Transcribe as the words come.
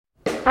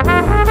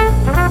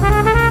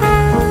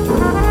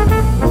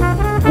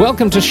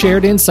Welcome to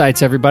Shared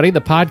Insights, everybody,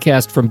 the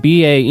podcast from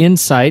BA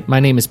Insight. My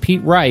name is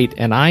Pete Wright,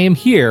 and I am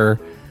here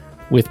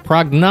with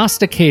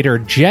prognosticator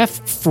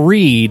Jeff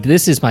Fried.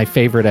 This is my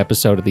favorite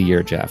episode of the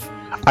year, Jeff.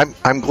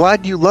 I'm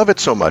glad you love it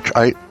so much.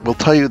 I will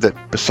tell you that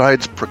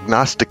besides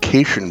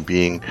prognostication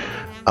being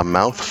a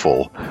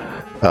mouthful,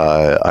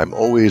 I'm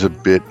always a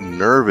bit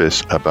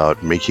nervous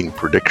about making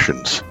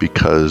predictions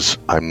because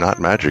I'm not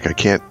magic. I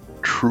can't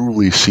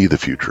truly see the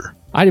future.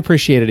 I'd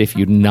appreciate it if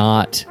you'd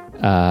not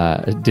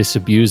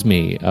disabuse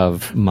me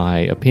of my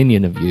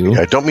opinion of you.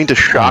 I don't mean to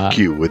shock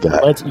you with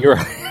that. You're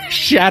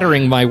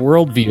shattering my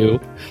worldview.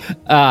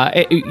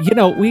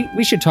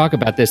 We should talk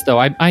about this, though.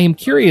 I am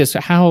curious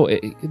how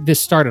this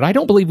started. I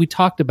don't believe we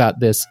talked about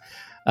this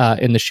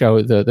in the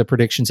show, the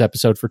predictions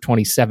episode for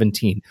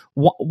 2017.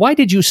 Why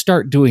did you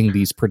start doing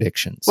these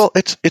predictions? Well,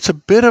 it's a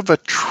bit of a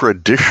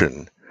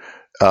tradition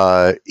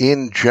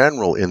in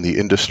general in the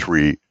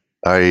industry.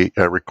 I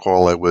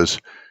recall I was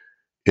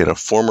in a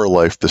former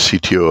life the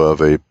CTO of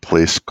a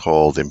place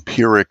called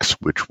Empirics,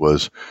 which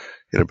was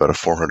about a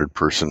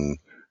 400-person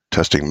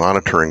testing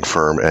monitoring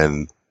firm,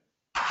 and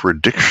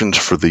predictions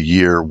for the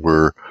year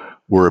were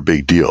a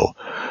big deal.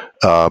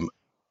 And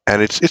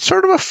it's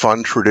sort of a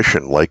fun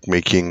tradition, like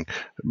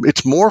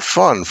it's more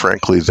fun,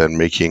 frankly, than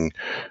making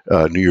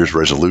New Year's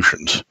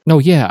resolutions. Oh,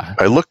 yeah.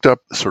 I looked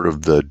up sort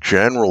of the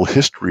general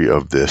history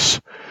of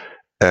this,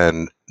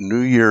 and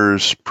New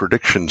Year's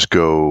predictions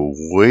go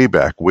way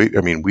back. We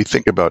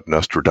think about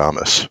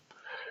Nostradamus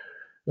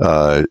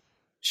in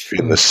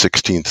the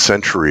 16th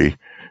century,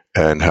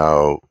 and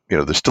how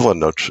there's still a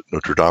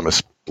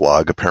Nostradamus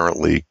blog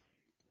apparently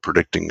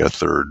predicting a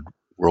third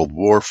world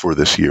war for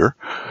this year.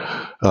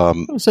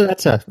 So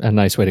that's a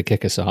nice way to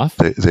kick us off.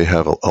 They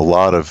have a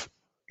lot of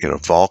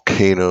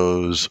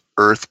volcanoes,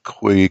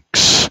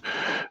 earthquakes,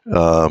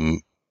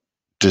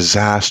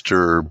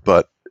 disaster,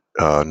 but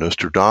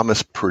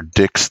Nostradamus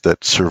predicts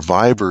that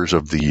survivors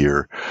of the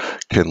year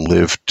can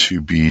live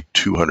to be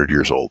 200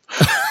 years old.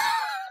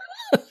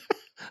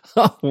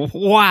 Oh,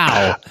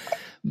 wow.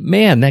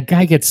 Man, that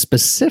guy gets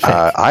specific.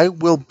 I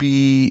will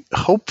be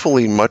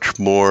hopefully much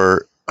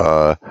more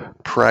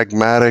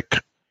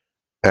pragmatic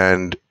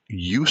and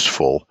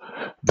useful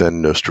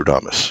than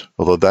Nostradamus,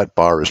 although that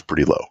bar is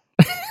pretty low.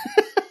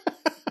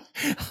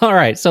 All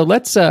right, so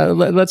let's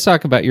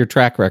talk about your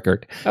track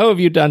record. How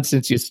have you done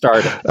since you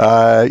started?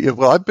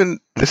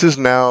 This is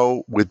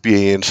now with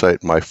BA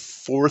Insight my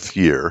fourth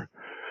year,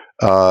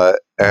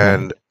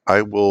 and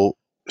I will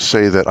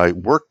say that I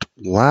worked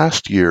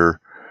last year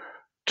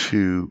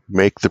to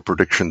make the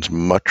predictions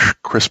much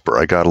crisper.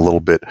 I got a little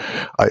bit,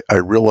 I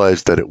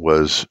realized that it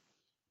was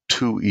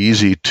too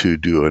easy to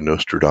do a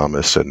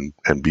Nostradamus and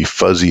be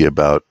fuzzy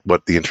about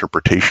what the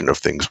interpretation of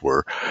things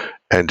were.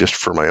 And just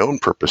for my own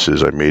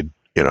purposes, I made,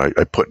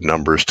 I put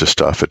numbers to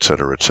stuff, et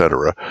cetera, et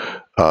cetera.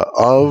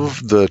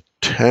 Of the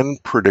 10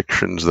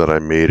 predictions that I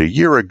made a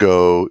year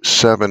ago,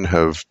 7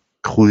 have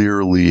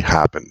clearly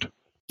happened.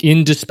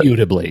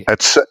 Indisputably. At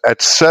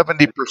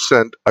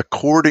 70%,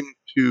 according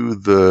to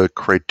the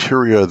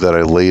criteria that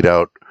I laid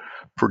out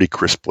pretty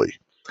crisply.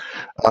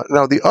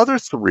 Now, the other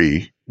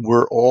 3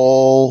 were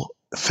all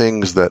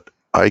things that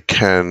I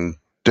can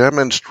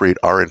demonstrate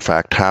are in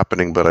fact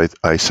happening, but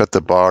I set the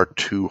bar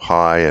too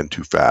high and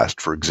too fast.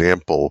 For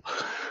example,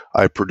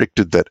 I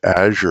predicted that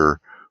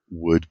Azure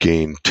would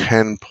gain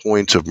 10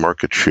 points of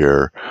market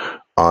share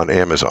on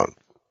Amazon.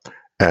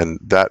 And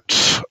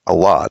that's a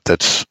lot.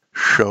 That's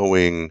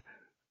showing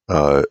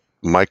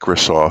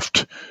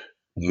Microsoft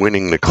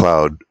winning the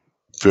cloud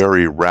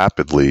very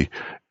rapidly.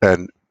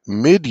 And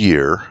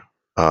mid-year,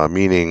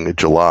 meaning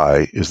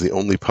July, is the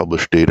only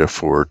published data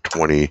for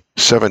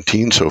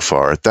 2017 so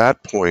far. At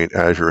that point,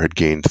 Azure had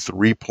gained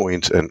 3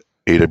 points and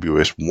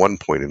AWS 1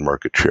 point in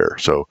market share.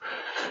 So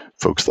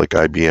folks like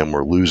IBM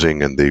were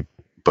losing,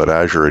 but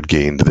Azure had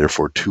gained,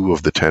 therefore, 2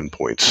 of the 10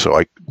 points. So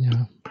I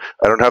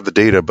don't have the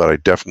data, but I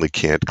definitely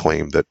can't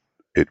claim that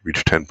it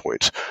reached 10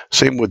 points.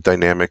 Same with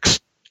Dynamics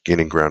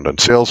gaining ground on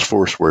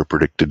Salesforce, where I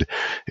predicted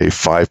a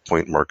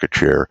 5-point market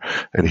share.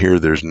 And here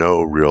there's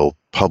no real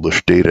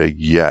published data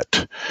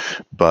yet,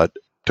 but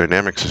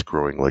Dynamics is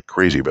growing like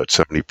crazy, about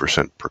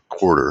 70% per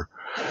quarter.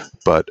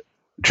 But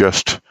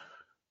just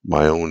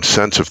my own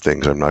sense of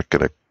things, I'm not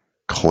going to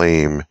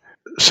claim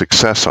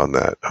success on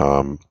that.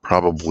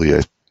 Probably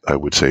I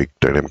would say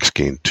Dynamics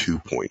gained 2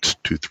 points,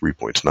 3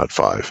 points, not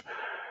 5.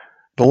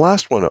 The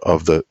last one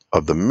of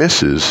the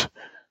misses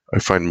I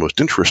find most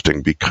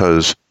interesting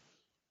because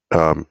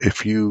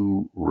if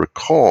you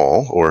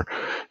recall, or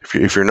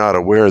if you're not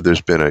aware, there's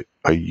been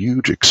a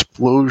huge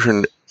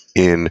explosion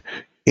in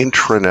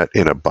intranet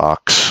in a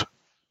box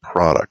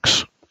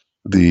products.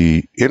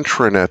 The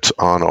intranets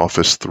on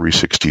Office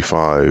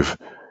 365,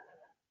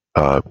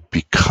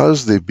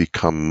 because they've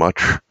become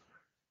much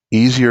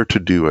easier to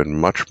do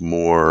and much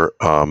more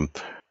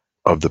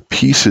of the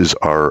pieces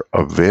are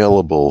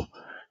available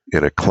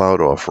in a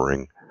cloud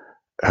offering,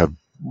 have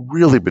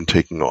really been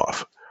taking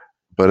off.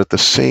 But at the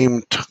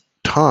same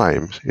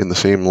time, in the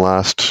same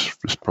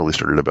this probably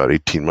started about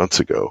 18 months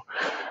ago,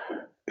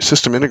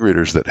 system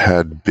integrators that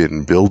had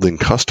been building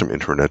custom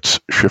intranets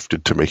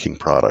shifted to making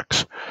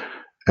products.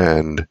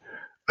 And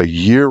a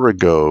year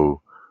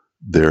ago,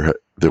 there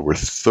were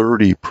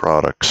 30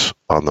 products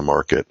on the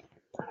market.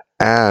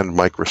 And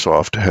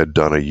Microsoft had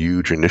done a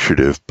huge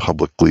initiative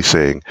publicly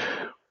saying,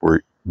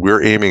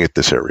 we're aiming at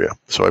this area.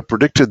 So I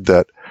predicted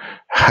that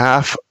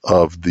half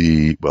of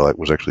it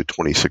was actually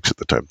 26 at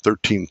the time,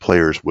 13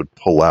 players would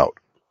pull out.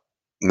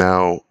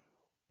 Now,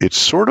 it's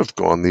sort of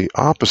gone the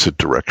opposite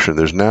direction.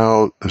 There's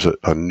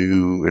a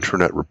new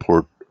intranet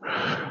report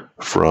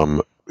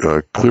from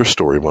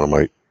ClearStory, one of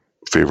my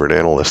favorite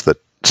analysts, that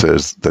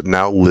says that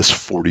now lists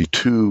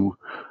 42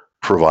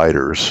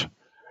 providers,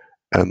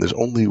 and there's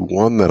only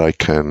one that I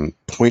can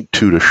point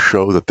to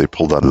show that they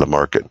pulled out of the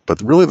market.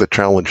 But really the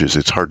challenge is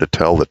it's hard to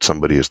tell that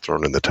somebody has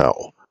thrown in the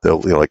towel.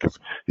 They'll,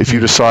 if you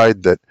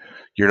decide that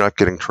you're not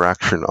getting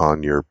traction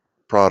on your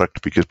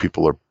product because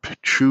people are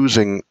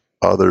choosing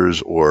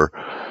others or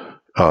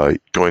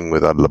going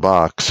with out of the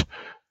box,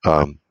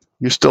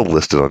 you still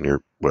list it on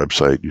your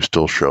website. You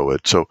still show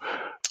it. So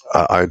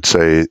I'd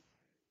say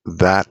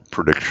that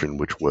prediction,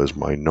 which was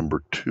my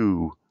number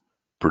 2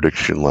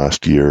 prediction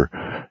last year,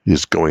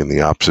 is going in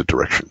the opposite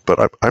direction. But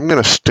I'm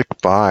going to stick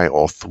by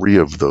all 3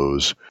 of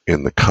those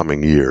in the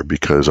coming year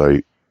because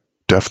I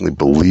definitely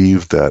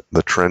believe that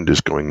the trend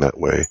is going that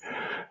way.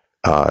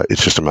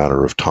 It's just a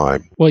matter of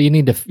time. Well, you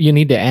need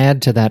to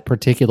add to that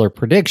particular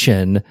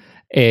prediction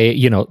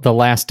the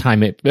last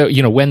time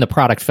when the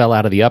product fell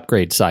out of the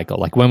upgrade cycle.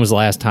 Like, when was the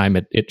last time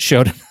it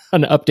showed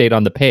an update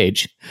on the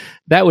page?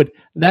 That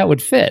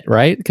would fit,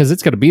 right? Because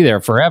it's going to be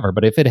there forever.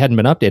 But if it hadn't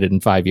been updated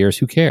in 5 years,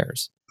 who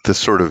cares? The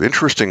sort of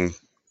interesting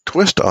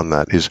twist on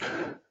that is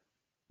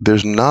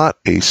there's not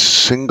a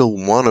single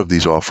one of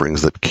these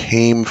offerings that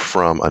came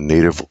from a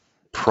native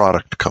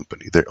product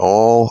company. They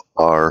all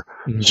are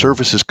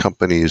services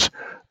companies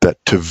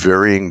that to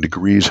varying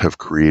degrees have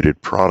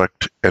created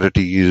product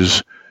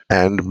entities,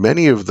 and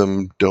many of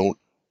them don't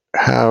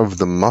have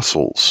the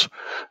muscles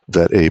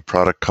that a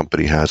product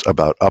company has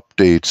about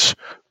updates,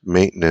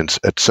 maintenance,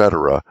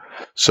 etc.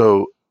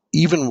 So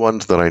even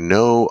ones that I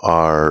know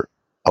are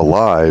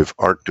alive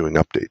aren't doing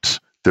updates.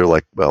 They're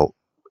like, well,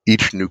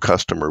 each new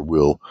customer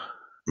will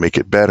make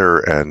it better,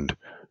 and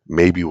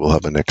maybe we'll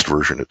have a next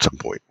version at some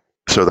point.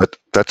 So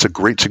that's a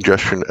great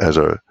suggestion as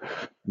a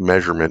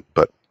measurement,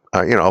 but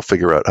I'll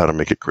figure out how to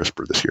make it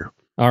crisper this year.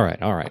 All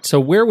right. So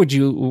where would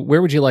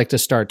you like to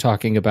start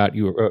talking about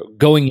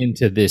going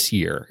into this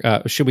year?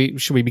 Should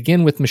we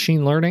begin with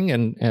machine learning,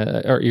 and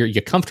are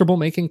you comfortable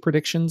making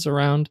predictions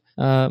around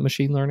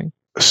machine learning?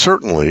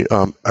 Certainly.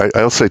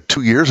 I'll say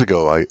 2 years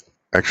ago,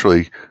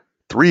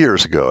 3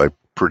 years ago, I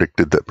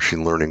predicted that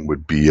machine learning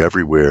would be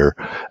everywhere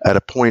at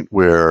a point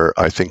where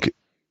I think,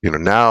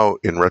 now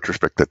in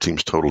retrospect, that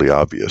seems totally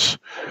obvious.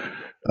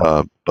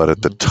 But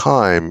at the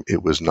time,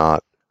 it was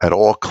not at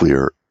all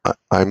clear.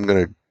 I'm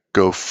going to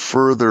go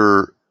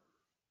further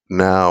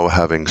now,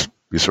 having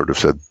you sort of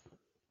said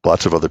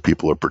lots of other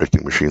people are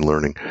predicting machine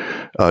learning,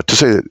 to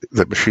say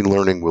that machine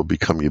learning will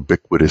become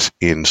ubiquitous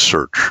in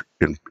search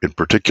in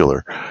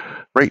particular.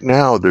 Right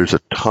now, there's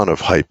a ton of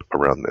hype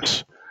around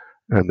this,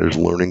 and there's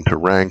learning to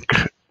rank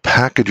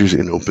packages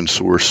in open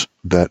source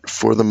that,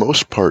 for the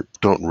most part,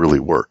 don't really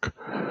work.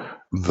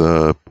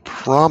 The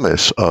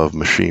promise of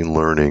machine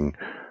learning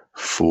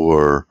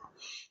for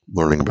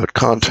learning about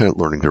content,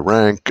 learning to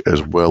rank,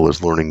 as well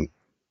as learning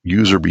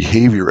user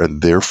behavior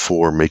and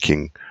therefore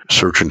making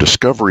search and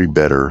discovery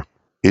better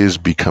is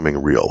becoming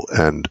real.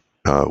 And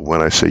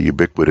when I say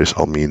ubiquitous,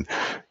 I'll mean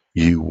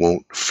you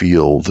won't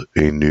field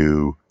a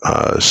new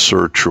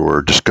search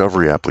or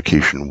discovery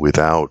application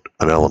without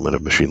an element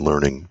of machine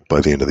learning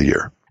by the end of the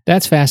year.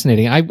 That's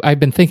fascinating. I've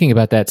been thinking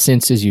about that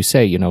since, as you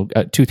say,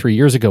 2-3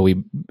 years ago,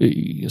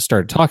 we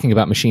started talking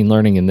about machine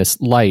learning in this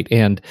light,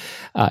 and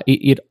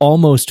it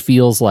almost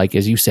feels like,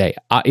 as you say,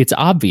 it's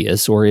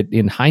obvious, or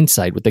in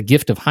hindsight, with the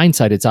gift of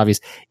hindsight, it's obvious.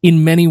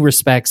 In many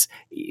respects,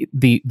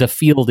 the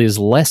field is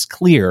less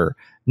clear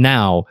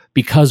now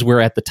because we're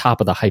at the top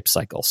of the hype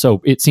cycle.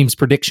 So it seems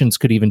predictions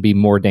could even be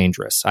more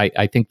dangerous.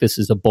 I think this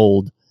is a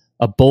bold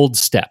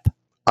step.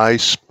 I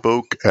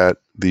spoke at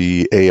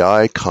the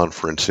AI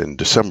conference in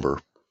December,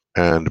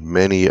 and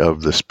many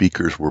of the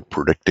speakers were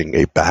predicting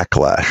a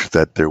backlash,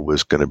 that there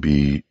was going to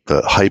be,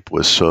 the hype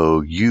was so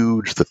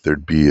huge that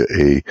there'd be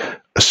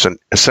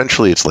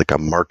essentially it's like a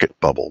market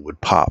bubble would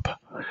pop,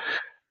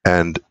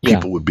 and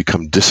people would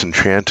become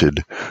disenchanted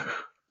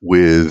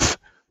with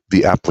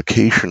the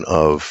application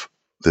of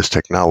this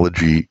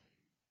technology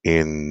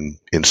in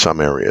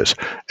some areas.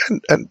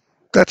 And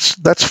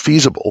that's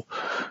feasible.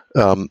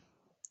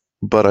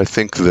 But I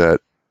think that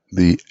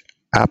the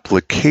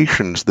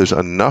applications, there's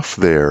enough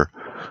there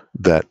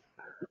that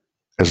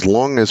as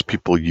long as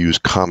people use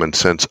common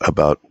sense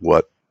about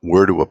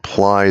where to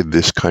apply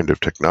this kind of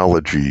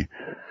technology,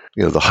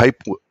 the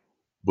hype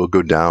will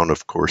go down,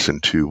 of course,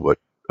 into what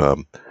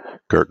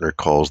Gartner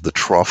calls the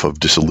trough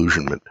of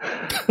disillusionment.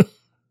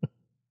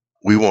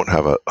 We won't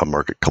have a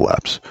market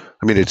collapse.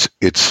 I mean,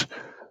 it's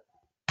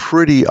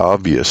pretty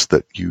obvious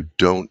that you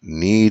don't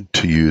need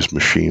to use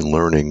machine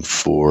learning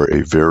for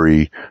a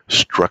very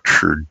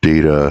structured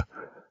data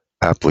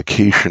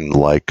application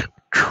like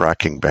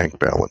tracking bank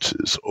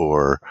balances,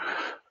 or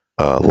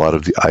a lot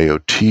of the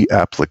IoT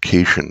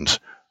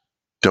applications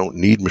don't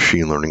need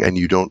machine learning, and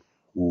you don't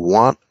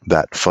want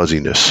that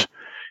fuzziness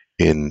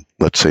in,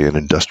 let's say, an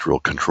industrial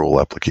control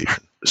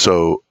application.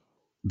 So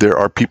there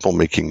are people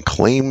making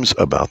claims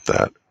about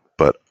that,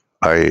 but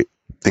I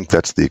think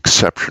that's the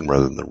exception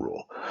rather than the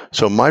rule.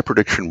 So my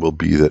prediction will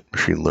be that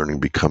machine learning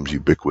becomes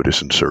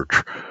ubiquitous in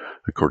search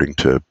according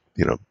to,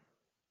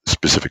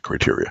 specific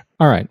criteria.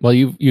 All right. Well,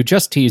 you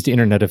just teased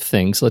Internet of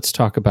Things. Let's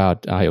talk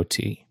about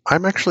IoT.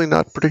 I'm actually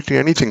not predicting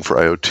anything for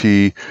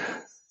IoT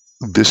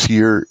this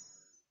year,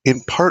 in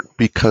part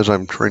because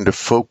I'm trying to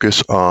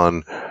focus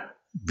on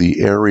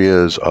the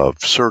areas of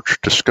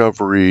search,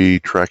 discovery,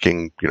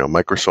 tracking,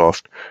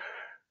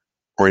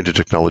 Microsoft-oriented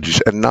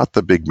technologies, and not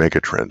the big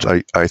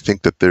megatrends. I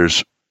think that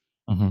there's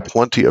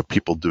plenty of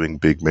people doing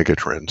big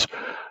megatrends.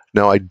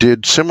 Now, I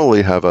did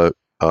similarly have a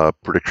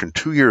prediction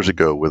 2 years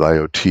ago with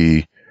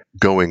IoT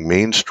going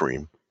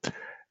mainstream,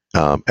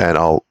 and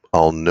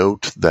I'll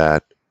note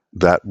that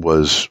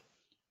was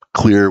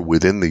clear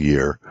within the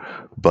year,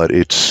 but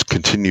it's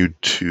continued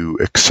to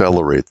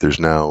accelerate. There's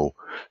now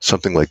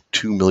something like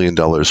 $2 million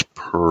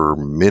per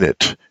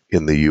minute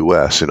in the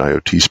U.S. in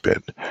IoT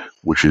spend,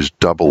 which is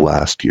double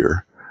last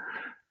year.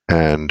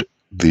 And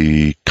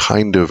the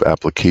kind of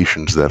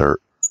applications that are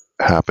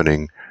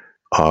happening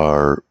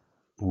are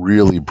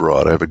really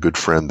broad. I have a good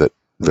friend that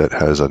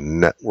has a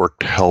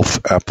networked health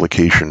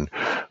application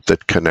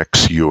that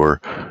connects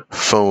your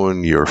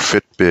phone, your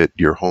Fitbit,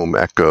 your home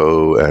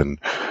Echo, and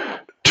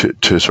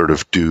to sort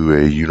of do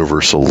a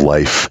universal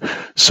life,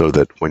 so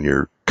that when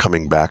you're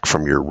coming back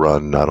from your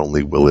run, not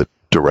only will it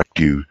direct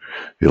you,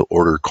 it'll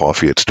order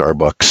coffee at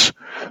Starbucks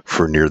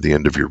for near the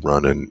end of your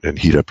run and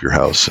heat up your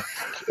house.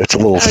 It's a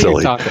little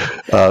silly.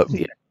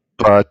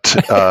 But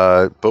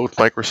both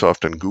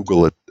Microsoft and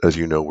Google, as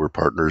you know, we're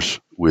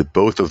partners with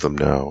both of them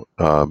now,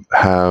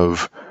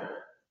 have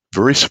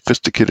very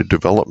sophisticated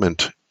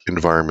development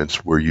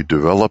environments where you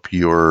develop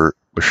your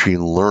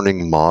machine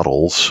learning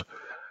models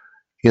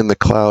in the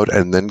cloud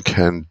and then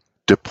can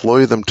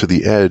deploy them to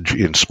the edge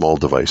in small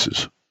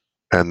devices.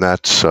 And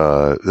that's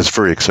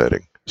very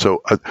exciting.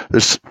 So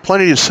there's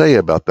plenty to say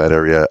about that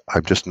area.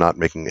 I'm just not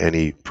making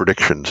any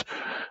predictions,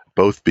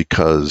 both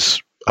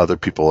because other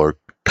people are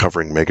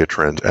covering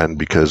megatrends and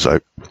because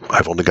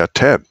I've only got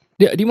 10.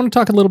 Do you want to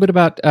talk a little bit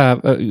about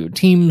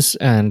Teams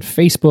and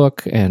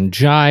Facebook and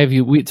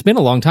Jive? It's been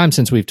a long time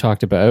since we've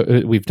talked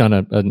about. We've done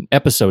an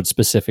episode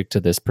specific to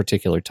this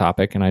particular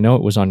topic, and I know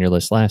it was on your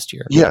list last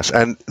year. Yes,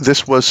 and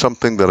this was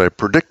something that I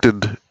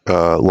predicted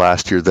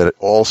last year that it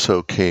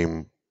also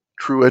came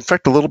true. In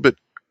fact, a little bit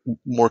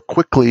more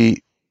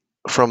quickly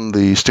from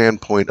the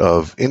standpoint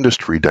of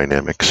industry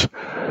dynamics.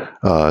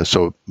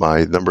 So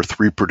my number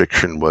 3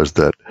 prediction was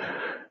that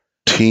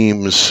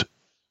Teams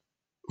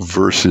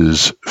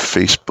versus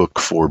Facebook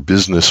for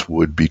Business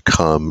would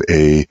become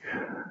a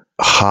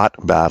hot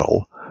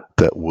battle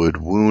that would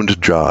wound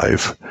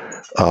Jive.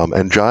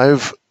 And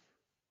Jive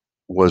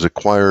was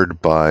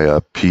acquired by a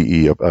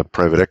PE, a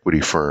private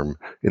equity firm,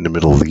 in the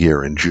middle of the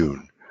year in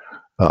June,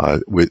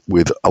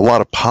 with a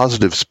lot of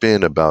positive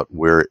spin about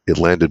where it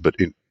landed, but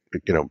it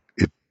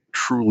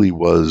truly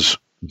was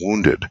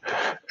wounded,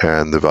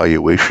 and the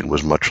valuation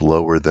was much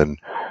lower than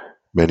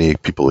many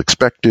people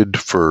expected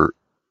for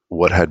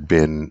what had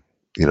been,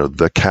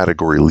 the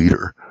category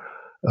leader,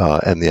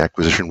 and the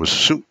acquisition was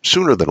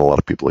sooner than a lot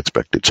of people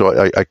expected.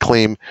 So I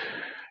claim,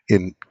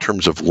 in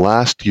terms of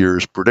last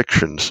year's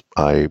predictions,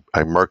 I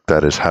marked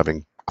that as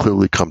having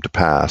clearly come to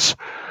pass.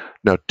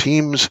 Now,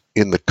 Teams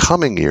in the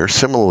coming year,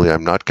 similarly,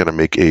 I'm not going to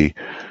make a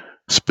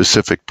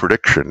specific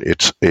prediction.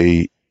 It's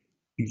a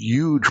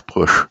huge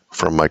push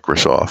from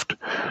Microsoft,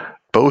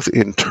 both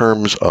in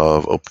terms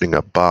of opening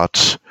up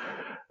bots,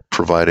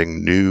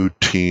 providing new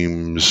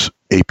Teams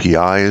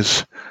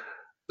APIs.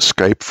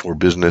 Skype for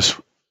Business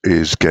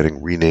is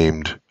getting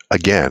renamed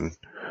again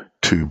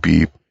to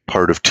be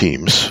part of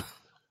Teams.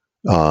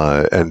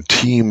 And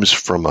Teams,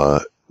 from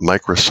a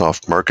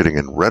Microsoft marketing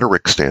and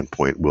rhetoric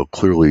standpoint, will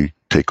clearly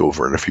take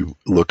over. And if you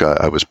look,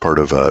 I was part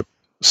of a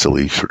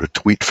silly sort of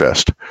tweet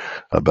fest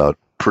about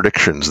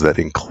predictions that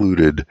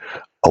included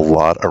a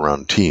lot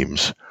around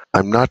Teams.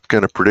 I'm not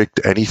going to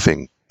predict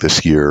anything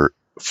this year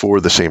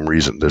for the same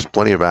reason. There's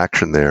plenty of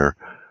action there.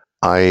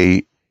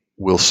 I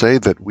will say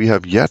that we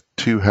have yet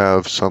to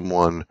have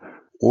someone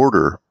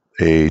order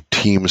a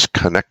Teams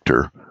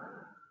connector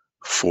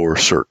for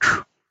search.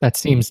 That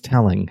seems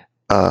telling.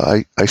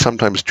 I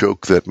sometimes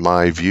joke that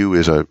my view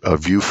is a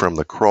view from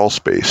the crawl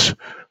space,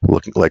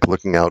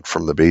 looking out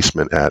from the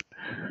basement at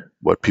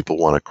what people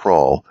want to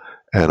crawl.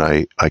 And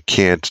I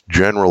can't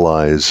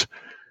generalize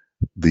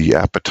the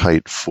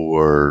appetite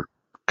for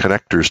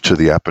connectors to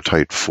the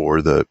appetite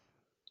for the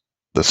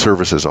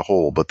service as a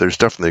whole, but there's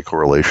definitely a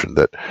correlation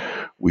that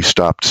we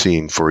stopped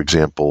seeing. For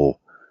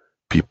example,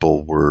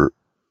 people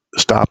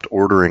stopped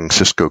ordering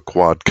Cisco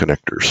Quad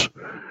connectors,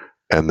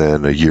 and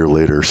then a year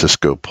later,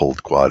 Cisco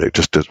pulled Quad. It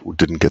just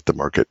didn't get the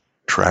market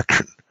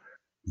traction.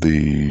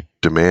 The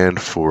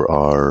demand for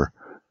our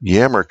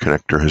Yammer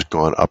connector has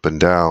gone up and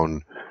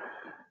down,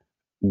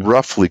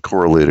 roughly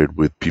correlated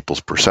with people's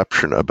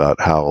perception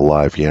about how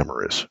alive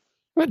Yammer is.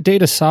 What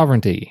data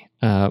sovereignty?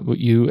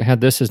 You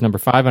had this as number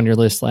 5 on your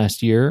list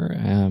last year.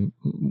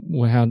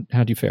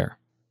 How do you fare?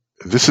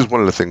 This is one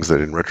of the things that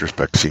in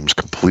retrospect seems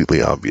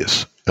completely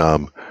obvious.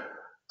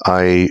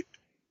 I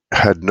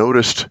had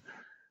noticed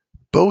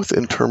both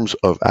in terms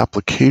of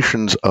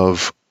applications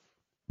of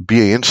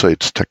BA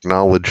Insight's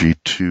technology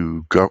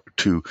to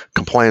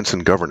compliance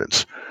and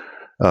governance,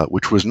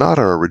 which was not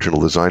our original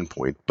design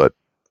point, but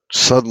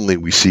suddenly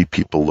we see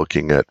people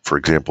looking at, for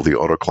example, the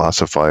auto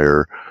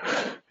classifier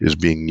is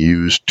being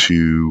used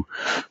to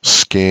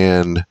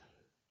scan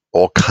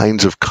all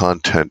kinds of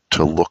content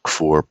to look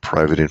for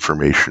private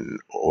information,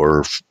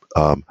 or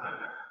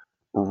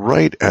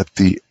right at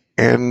the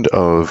end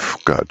of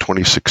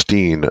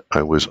 2016,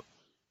 I was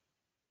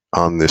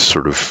on this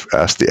sort of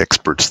Ask the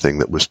Experts thing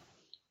that was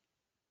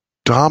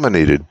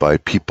dominated by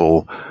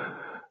people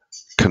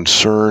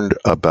concerned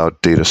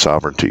about data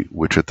sovereignty,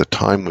 which at the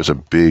time was a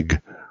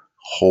big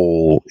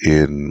hole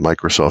in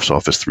Microsoft's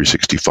Office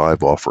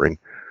 365 offering.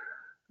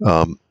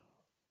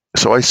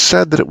 So I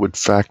said that it would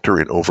factor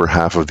in over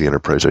half of the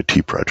enterprise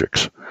IT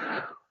projects.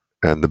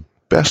 And the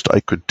best I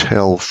could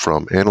tell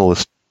from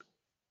analyst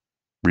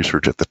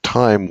research at the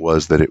time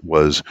was that it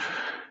was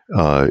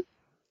at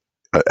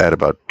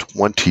about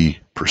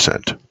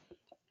 20%.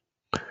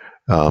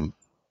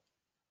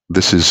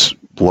 This is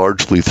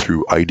largely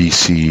through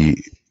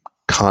IDC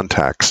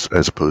contacts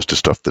as opposed to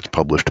stuff that's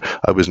published.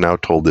 I was now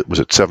told it was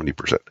at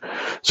 70%.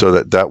 So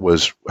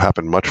that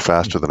happened much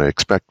faster than I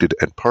expected.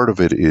 And part of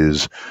it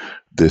is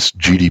this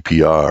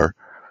GDPR,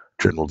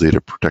 General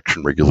Data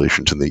Protection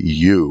Regulations in the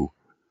EU,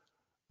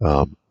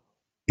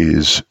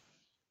 is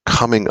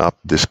coming up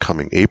this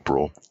coming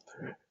April.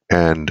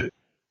 And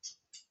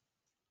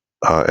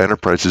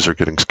enterprises are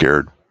getting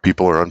scared.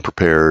 People are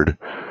unprepared.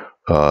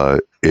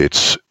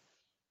 It's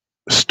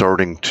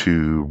starting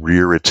to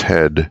rear its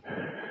head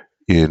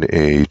in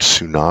a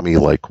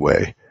tsunami-like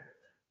way.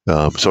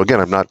 So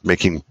again, I'm not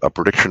making a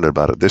prediction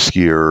about it this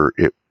year.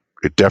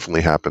 It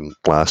definitely happened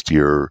last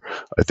year.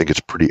 I think it's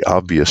pretty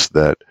obvious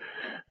that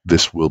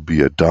this will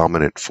be a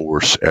dominant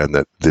force, and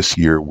that this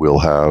year will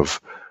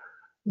have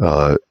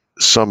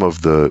some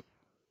of the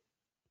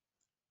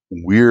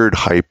weird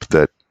hype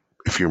that,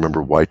 if you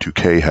remember,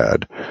 Y2K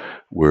had,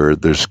 where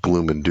there's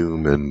gloom and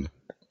doom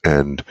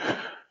and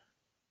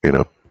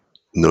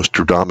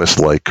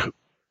Nostradamus-like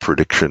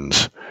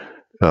predictions,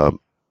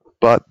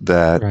 but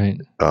that right.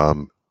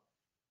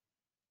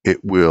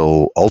 It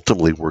will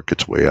ultimately work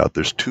its way out.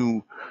 There's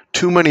too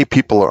many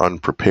people are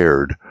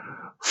unprepared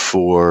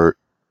for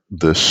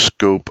the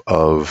scope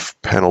of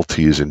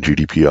penalties in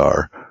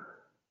GDPR,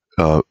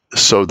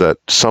 so that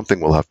something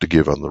will have to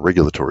give on the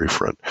regulatory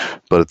front.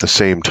 But at the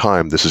same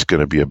time, this is going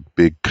to be a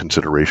big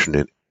consideration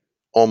in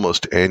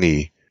almost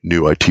any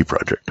new IT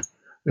project.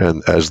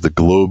 And as the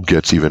globe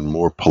gets even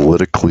more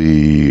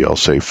politically, I'll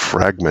say,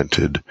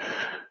 fragmented,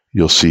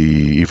 you'll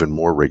see even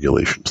more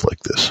regulations like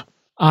this.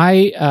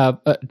 I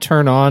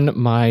turn on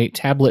my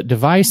tablet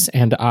device,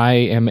 and I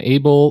am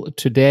able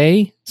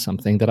today,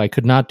 something that I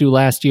could not do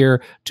last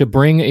year, to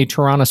bring a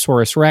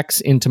Tyrannosaurus Rex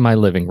into my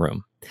living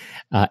room.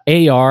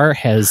 AR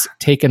has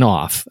taken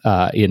off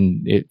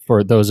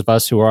for those of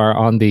us who are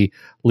on the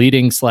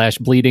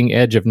leading/bleeding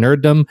edge of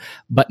nerddom,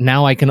 but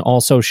now I can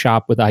also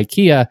shop with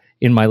IKEA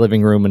in my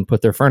living room and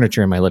put their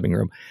furniture in my living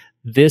room.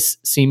 This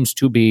seems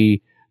to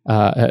be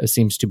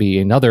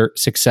another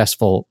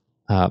successful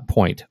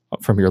point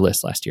from your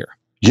list last year.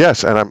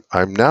 Yes, and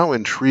I'm now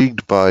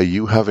intrigued by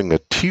you having a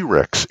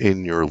T-Rex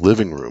in your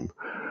living room.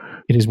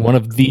 It is one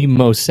of the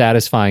most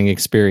satisfying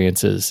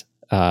experiences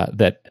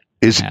that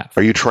I have.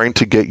 Are you trying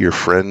to get your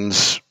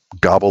friends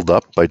gobbled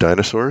up by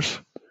dinosaurs?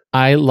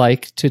 I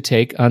like to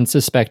take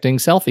unsuspecting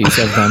selfies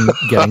of them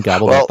getting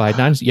gobbled up by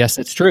dinosaurs. Yes,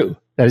 it's true.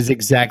 That is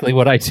exactly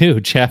what I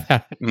do, Jeff.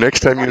 Next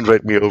time you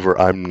invite me over,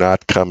 I'm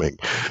not coming.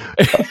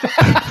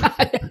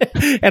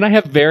 And I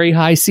have very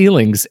high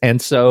ceilings,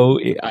 and so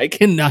I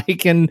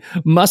can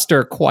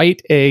muster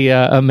quite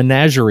a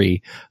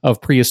menagerie of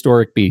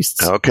prehistoric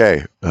beasts.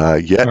 Okay,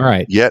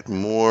 yet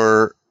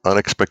more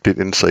unexpected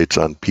insights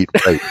on Pete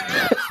Wright.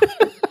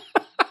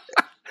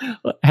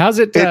 How's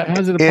it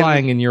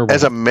applying in your world?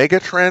 As a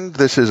mega trend,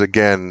 this is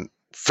again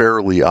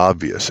fairly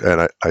obvious,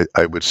 and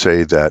I would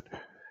say that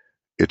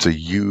it's a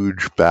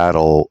huge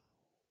battle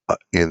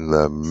in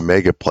the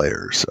mega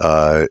players.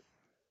 I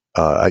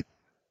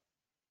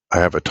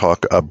have a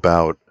talk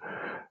about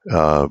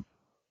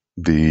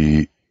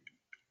the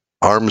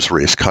arms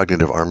race,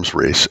 cognitive arms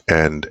race,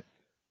 and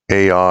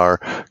AR.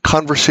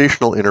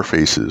 Conversational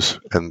interfaces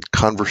and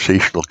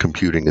conversational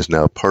computing is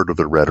now part of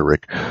the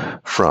rhetoric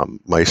from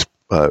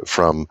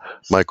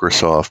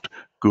Microsoft,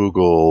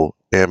 Google,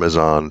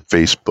 Amazon,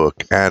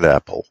 Facebook, and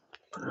Apple.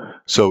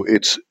 So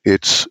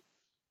it's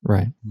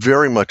right,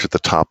 very much at the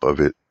top of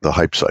the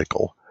hype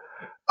cycle.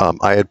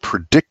 I had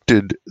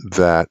predicted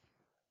that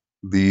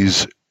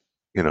these,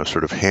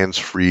 sort of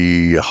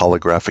hands-free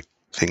holographic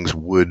things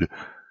would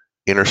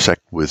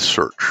intersect with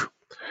search.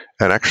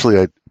 And actually,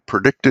 I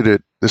predicted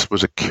it. This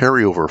was a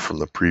carryover from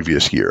the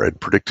previous year.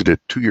 I'd predicted it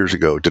 2 years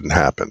ago. It didn't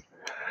happen.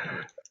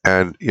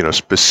 And,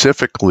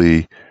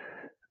 specifically,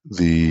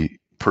 the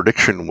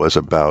prediction was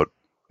about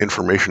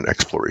information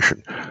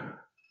exploration,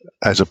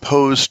 as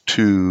opposed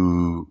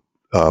to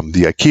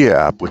the IKEA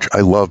app, which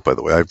I love, by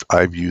the way.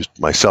 I've used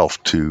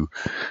myself to,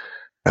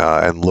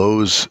 and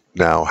Lowe's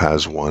now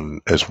has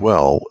one as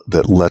well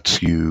that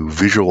lets you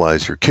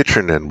visualize your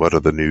kitchen and what do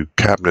the new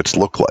cabinets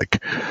look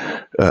like,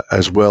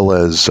 as well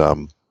as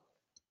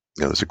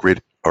there's a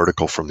great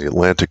article from The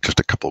Atlantic just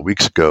a couple of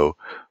weeks ago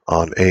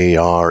on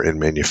AR in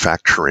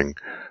manufacturing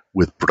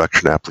with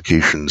production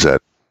applications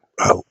at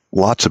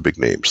lots of big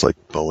names like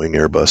Boeing,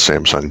 Airbus,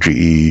 Samsung,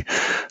 GE,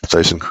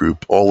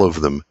 ThyssenKrupp, all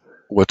of them.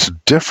 What's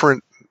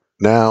different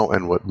now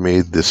and what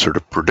made this sort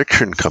of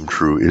prediction come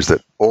true is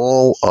that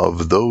all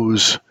of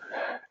those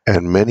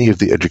and many of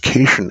the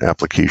education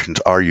applications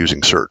are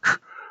using search.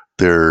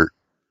 They're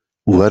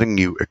letting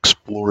you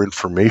explore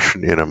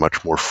information in a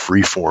much more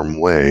free-form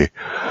way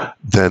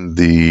than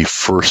the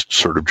first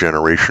sort of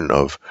generation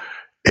of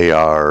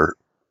AR.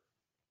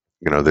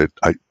 That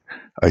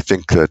I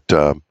think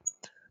that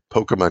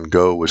Pokemon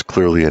Go was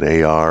clearly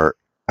an AR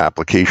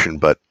application,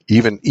 but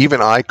even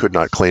I could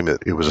not claim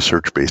it was a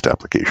search-based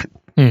application.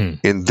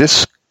 In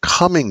this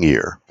coming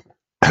year,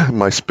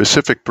 my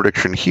specific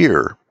prediction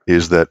here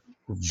is that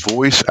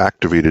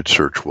voice-activated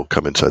search will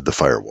come inside the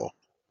firewall.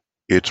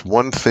 It's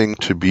one thing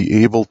to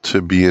be able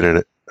to be in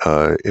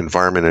an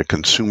environment, a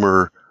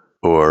consumer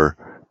or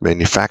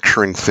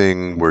manufacturing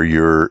thing where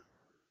you're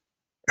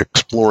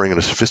exploring in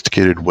a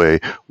sophisticated way.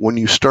 When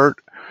you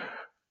start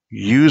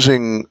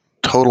using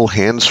total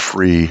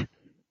hands-free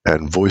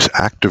and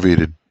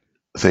voice-activated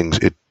things,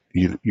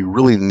 you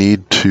really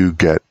need to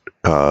get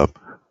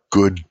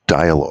good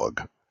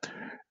dialogue.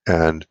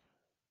 And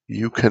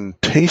you can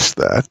taste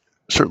that,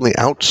 certainly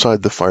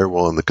outside the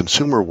firewall in the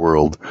consumer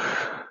world.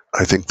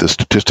 I think the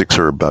statistics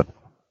are about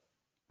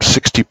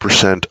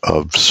 60%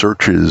 of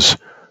searches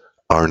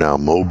are now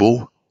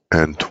mobile,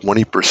 and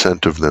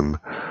 20% of them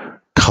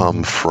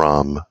come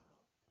from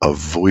a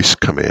voice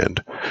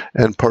command.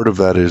 And part of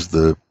that is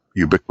the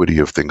ubiquity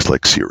of things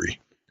like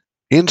Siri.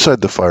 Inside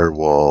the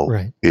firewall,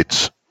 right,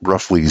 it's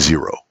roughly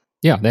zero.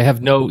 Yeah,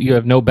 you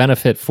have no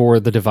benefit for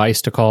the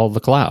device to call the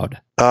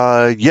cloud.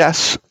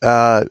 Yes,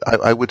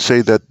 I would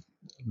say that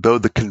though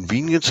the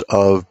convenience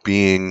of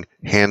being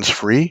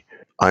hands-free,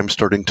 I'm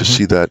starting to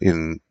see that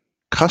in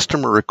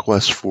customer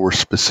requests for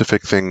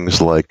specific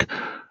things like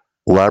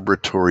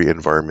laboratory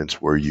environments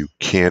where you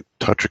can't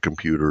touch a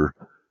computer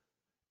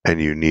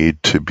and you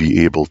need to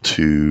be able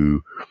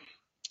to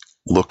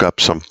look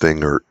up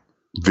something or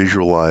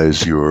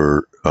visualize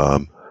your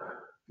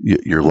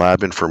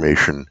lab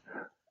information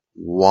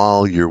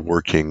while you're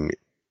working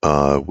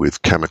with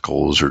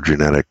chemicals or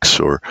genetics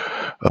or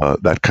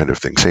that kind of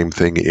thing. Same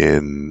thing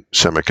in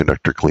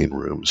semiconductor clean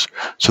rooms.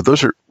 So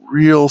those are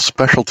real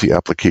specialty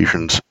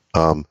applications,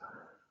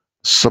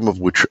 some of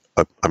which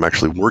I'm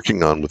actually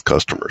working on with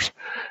customers.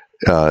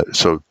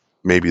 So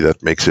maybe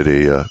that makes it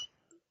I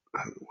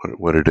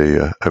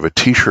have a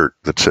T-shirt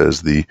that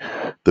says the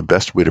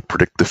best way to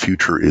predict the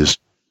future is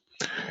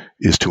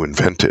to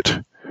invent it.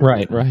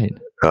 Right.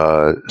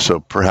 So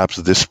perhaps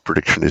this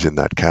prediction is in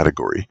that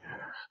category.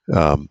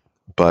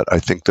 But I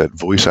think that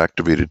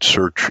voice-activated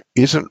search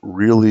isn't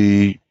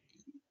really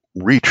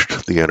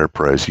reached the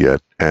enterprise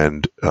yet,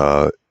 and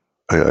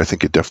I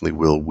think it definitely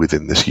will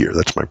within this year.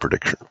 That's my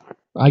prediction.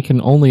 I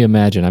can only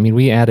imagine. I mean,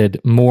 we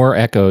added more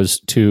Echoes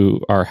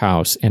to our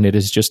house, and it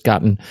has just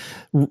gotten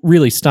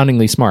really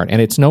stunningly smart.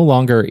 And it's no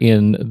longer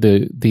in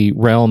the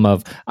realm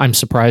of, I'm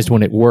surprised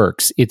when it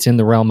works. It's in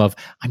the realm of,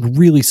 I'm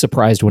really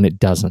surprised when it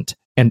doesn't.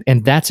 And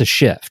that's a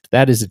shift.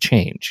 That is a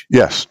change.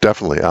 Yes,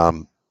 definitely.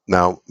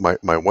 Now,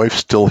 my wife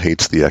still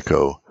hates the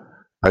Echo.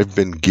 I've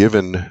been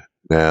given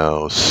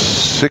now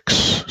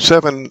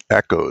 6-7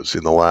 Echoes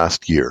in the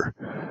last year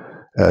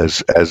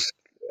as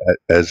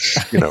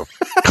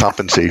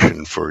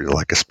compensation for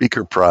like a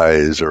speaker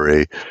prize or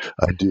I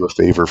do a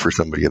favor for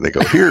somebody and they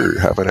go, here,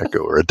 have an Echo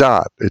or a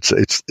Dot.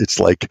 It's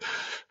like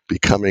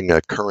becoming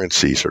a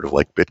currency, sort of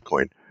like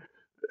Bitcoin.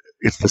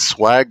 It's the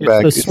swag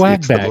bag. It's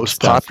the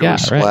most popular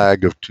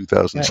swag of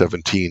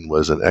 2017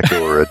 was an Echo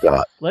or a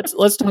Dot.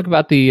 Let's talk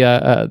about the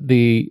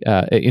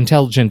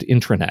intelligent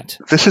intranet.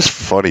 This is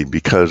funny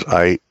because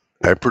I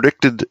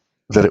predicted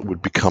that it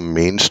would become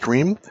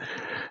mainstream,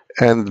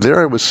 and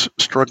there I was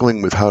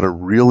struggling with how to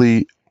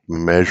really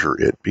measure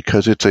it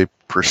because it's a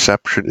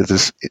perception.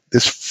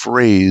 This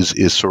phrase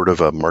is sort of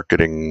a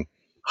marketing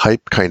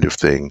hype kind of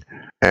thing,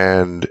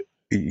 and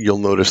you'll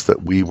notice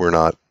that we were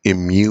not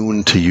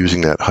immune to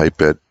using that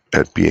hype at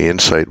BA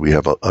Insight. We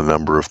have a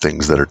number of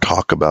things that are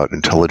talk about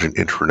intelligent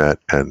intranet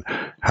and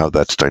how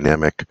that's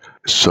dynamic.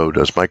 So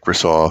does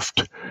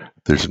Microsoft.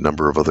 There's a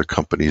number of other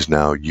companies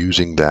now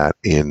using that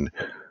in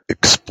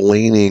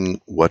explaining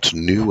what's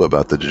new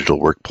about the digital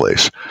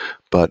workplace.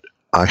 But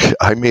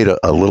I made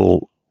a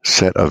little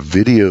set of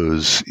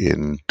videos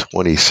in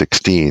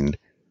 2016.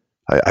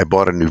 I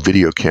bought a new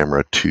video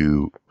camera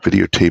to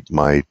videotape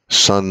my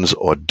son's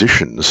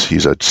auditions.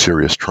 He's a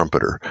serious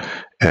trumpeter.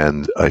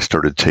 And I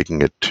started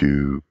taking it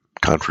to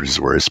conferences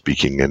where I was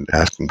speaking and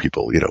asking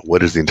people,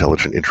 what is the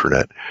intelligent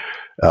intranet?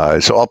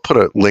 So I'll put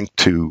a link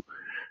to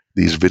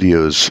these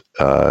videos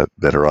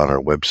that are on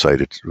our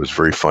website. It was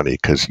very funny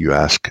because you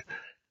ask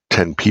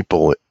 10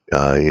 people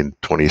in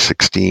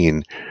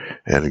 2016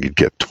 and you'd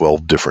get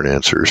 12 different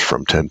answers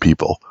from 10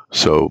 people.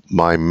 So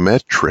my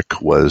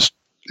metric was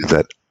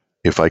that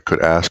if I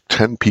could ask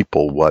 10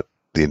 people what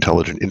the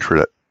intelligent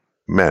intranet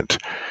meant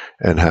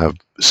and have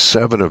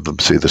 7 of them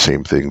say the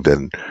same thing,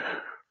 then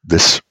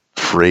this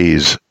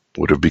phrase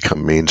would have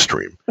become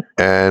mainstream.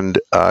 And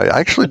I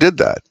actually did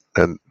that.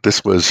 And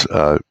this was,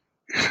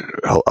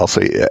 I'll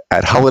say,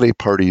 at holiday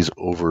parties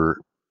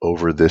over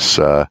this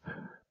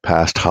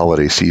past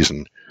holiday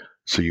season.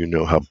 So you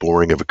know how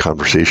boring of a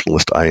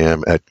conversationalist I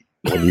am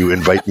when you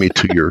invite me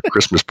to your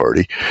Christmas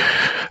party.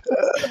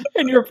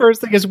 And your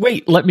first thing is,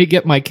 wait, let me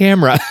get my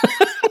camera.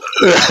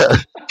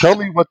 Tell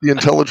me what the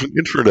intelligent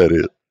intranet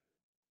is.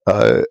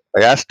 I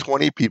asked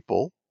 20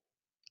 people,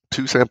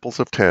 2 samples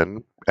of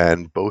 10,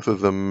 and both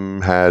of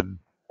them had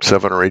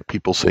 7 or 8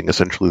 people saying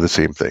essentially the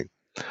same thing.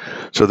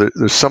 So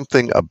there's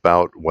something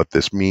about what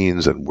this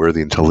means and where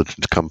the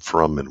intelligence comes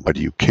from and why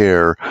do you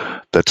care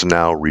that's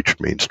now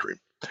reached mainstream.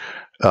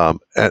 And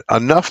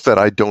enough that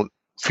I don't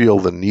feel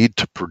the need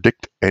to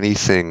predict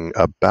anything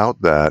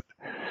about that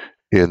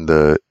in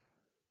the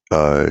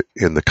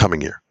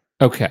coming year.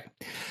 Okay.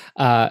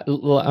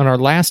 On our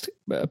last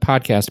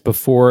podcast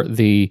before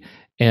the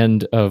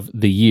end of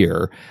the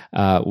year,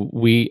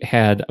 we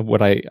had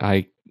what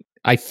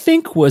I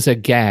think was a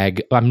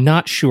gag. I'm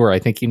not sure. I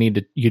think you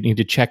need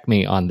to check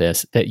me on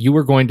this, that you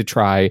were going to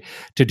try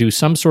to do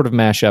some sort of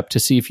mashup to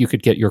see if you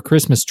could get your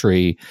Christmas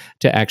tree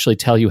to actually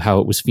tell you how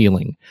it was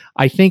feeling.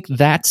 I think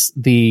that's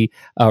the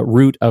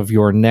root of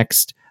your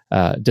next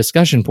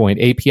discussion point,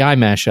 API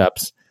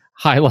mashups,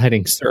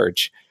 highlighting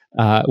search.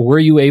 Were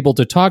you able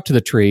to talk to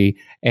the tree,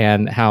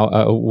 and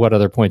how? What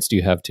other points do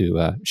you have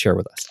to share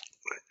with us?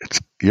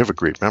 You have a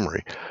great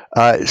memory.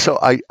 So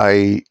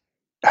I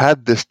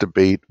had this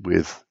debate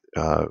with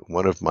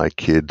one of my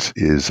kids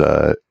is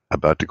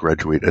about to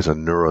graduate as a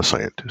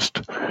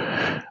neuroscientist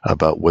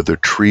about whether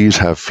trees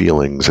have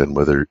feelings and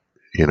whether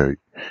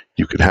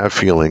you can have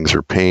feelings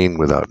or pain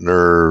without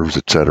nerves,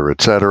 et cetera,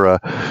 et cetera.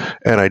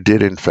 And I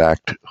did in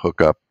fact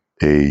hook up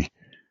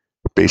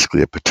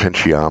basically a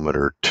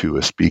potentiometer to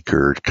a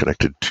speaker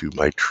connected to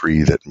my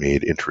tree that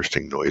made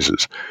interesting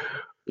noises.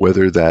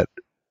 Whether that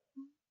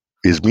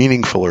is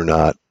meaningful or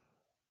not,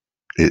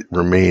 it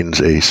remains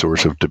a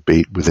source of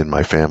debate within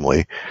my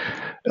family.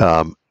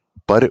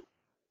 But it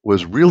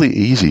was really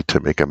easy to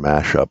make a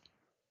mashup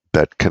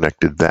that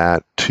connected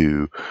that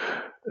to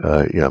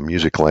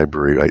music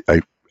library.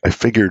 I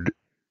figured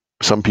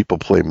some people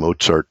play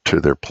Mozart to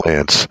their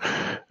plants.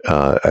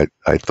 I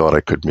thought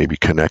I could maybe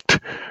connect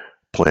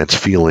plants'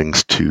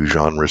 feelings to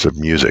genres of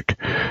music.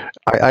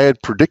 I had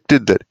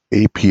predicted that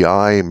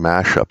API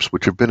mashups,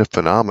 which have been a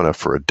phenomena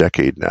for a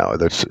decade now,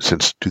 that's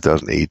since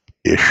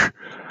 2008-ish,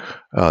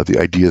 the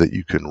idea that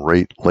you can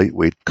write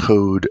lightweight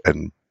code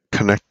and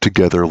connect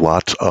together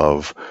lots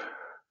of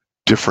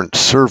different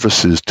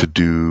services to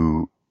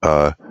do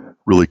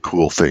really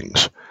cool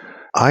things.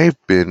 I've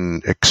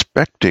been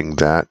expecting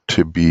that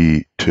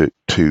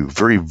to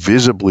very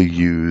visibly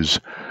use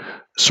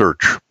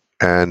search,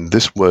 and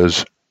this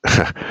was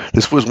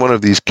one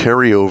of these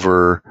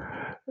carryover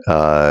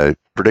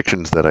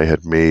predictions that I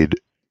had made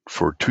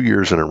for 2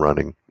 years in a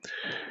running.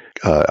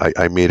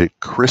 I made it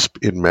crisp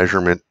in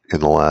measurement in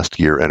the last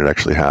year, and it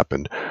actually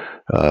happened.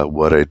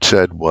 What I'd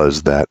said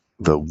was that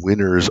the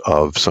winners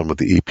of some of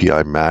the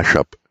API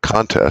mashup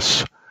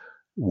contests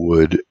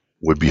would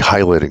be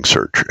highlighting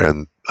search,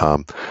 and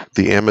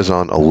the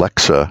Amazon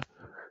Alexa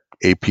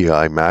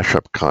API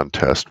mashup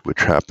contest,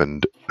 which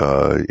happened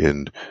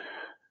in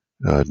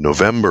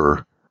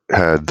November,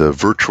 had the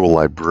virtual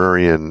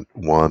librarian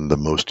won the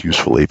most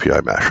useful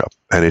API mashup.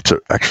 And it's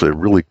actually a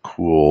really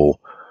cool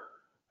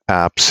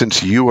app.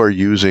 Since you are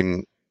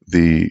using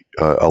the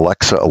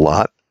Alexa a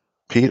lot,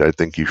 Pete, I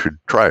think you should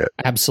try it.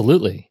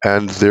 Absolutely.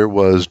 And there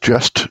was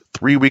just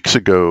 3 weeks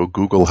ago,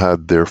 Google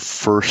had their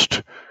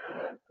first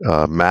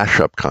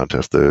mashup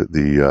contest,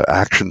 the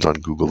Actions on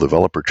Google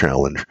Developer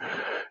Challenge.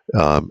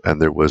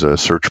 And there was a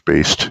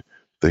search-based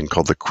thing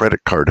called the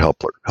credit card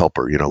helper.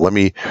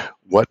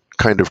 What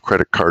kind of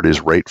credit card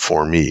is right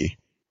for me,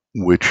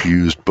 which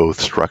used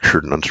both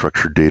structured and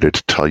unstructured data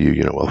to tell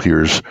you, well,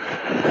 here's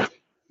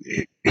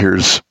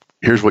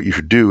what you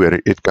should do.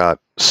 And it got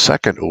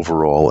second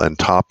overall and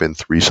top in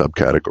 3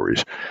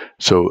 subcategories.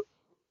 So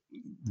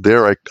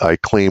there I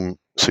claim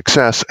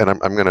success, and I'm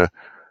going to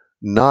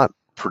not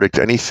predict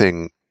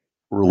anything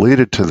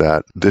related to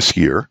that this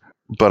year,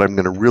 but I'm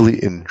going to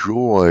really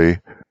enjoy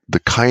the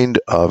kind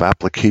of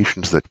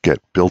applications that get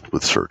built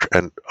with search.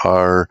 And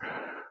our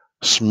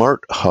Smart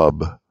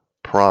Hub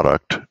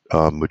product,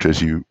 which,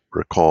 as you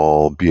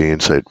recall, BA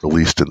Insight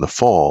released in the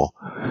fall,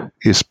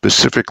 is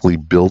specifically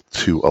built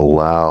to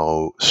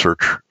allow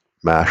search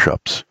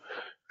mashups.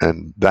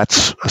 And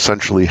that's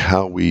essentially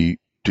how we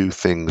do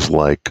things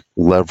like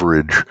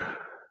leverage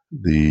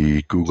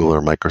the Google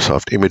or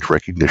Microsoft image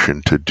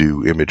recognition to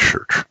do image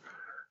search.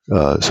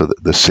 So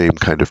the same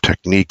kind of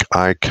technique,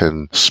 I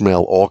can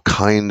smell all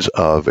kinds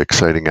of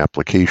exciting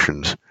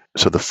applications.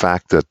 So the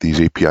fact that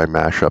these API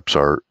mashups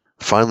are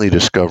finally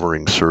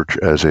discovering search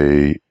as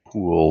a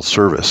cool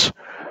service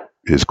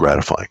is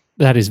gratifying.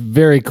 That is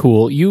very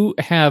cool. You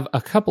have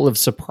a couple of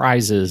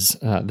surprises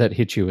that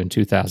hit you in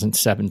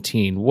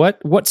 2017.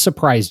 What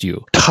surprised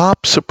you?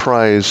 Top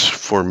surprise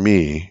for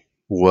me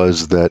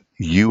was that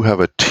you have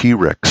a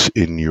T-Rex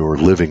in your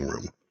living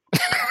room.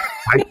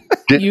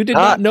 You did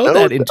not know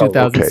that in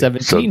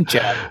 2017,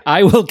 Chad.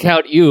 I will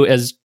count you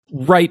as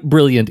right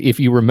brilliant if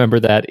you remember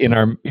that in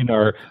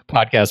our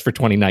podcast for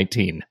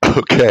 2019.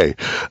 Okay.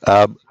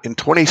 In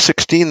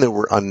 2016, there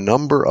were a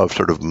number of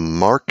sort of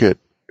market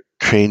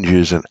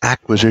changes and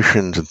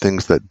acquisitions and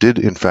things that did,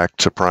 in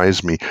fact,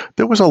 surprise me.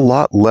 There was a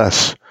lot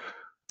less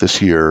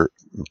this year,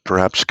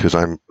 perhaps because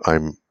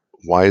I'm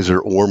wiser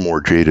or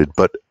more jaded.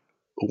 But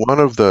one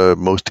of the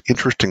most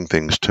interesting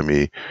things to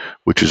me,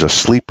 which is a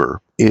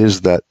sleeper,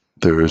 is that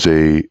there is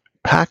a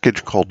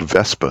package called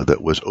Vespa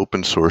that was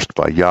open sourced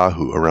by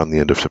Yahoo around the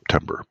end of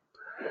September.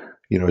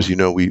 As you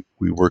know, we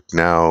work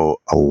now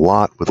a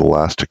lot with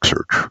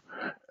Elasticsearch,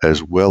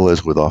 as well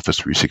as with Office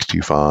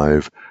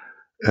 365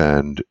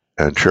 and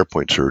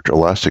SharePoint Search.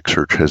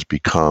 Elasticsearch has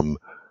become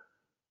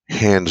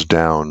hands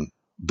down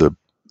the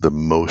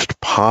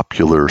most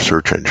popular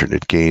search engine.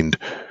 It gained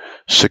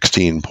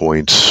 16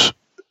 points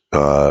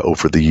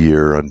over the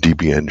year on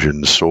DB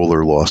Engine.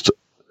 Solr lost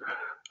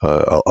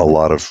a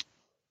lot of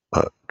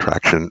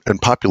traction,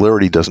 and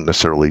popularity doesn't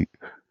necessarily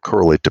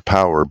correlate to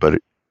power, but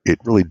it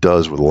really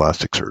does with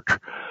Elasticsearch.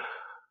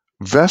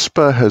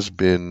 Vespa has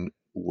been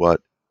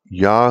what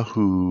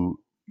Yahoo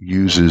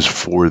uses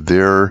for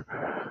their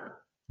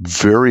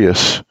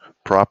various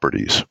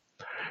properties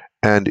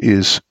and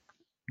is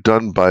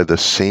done by the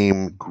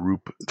same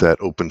group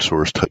that open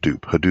sourced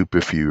Hadoop. Hadoop,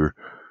 if you're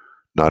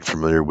not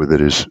familiar with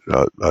it, is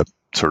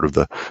sort of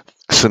the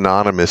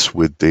synonymous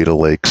with data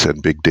lakes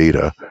and big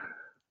data.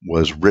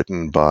 Was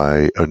written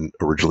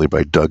originally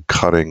by Doug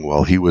Cutting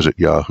while he was at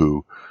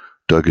Yahoo.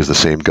 Doug is the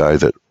same guy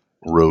that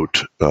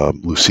wrote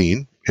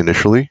Lucene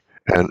initially.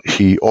 And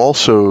he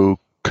also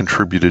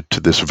contributed to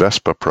this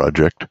Vespa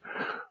project,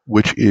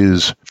 which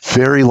is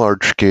very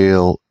large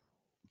scale,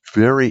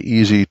 very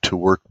easy to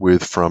work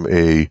with from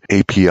a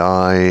API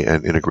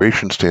and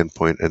integration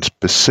standpoint, and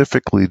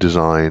specifically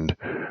designed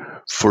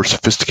for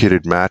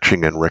sophisticated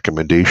matching and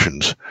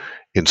recommendations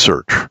in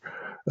search.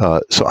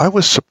 So I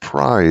was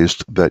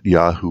surprised that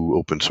Yahoo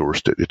open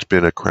sourced it. It's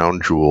been a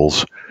crown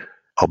jewels.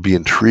 I'll be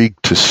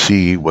intrigued to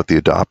see what the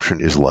adoption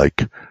is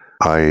like.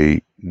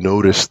 I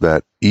noticed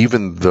that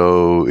even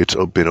though it's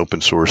been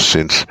open source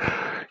since,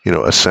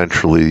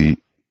 essentially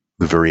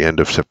the very end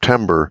of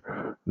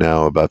September,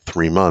 now about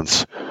 3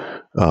 months,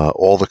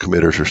 all the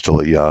committers are still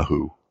at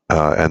Yahoo,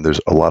 and there's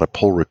a lot of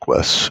pull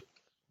requests,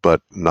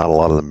 but not a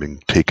lot of them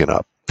being taken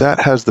up. That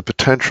has the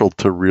potential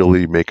to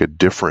really make a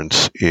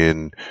difference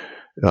in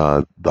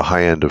the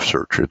high end of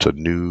search. It's a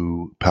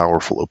new,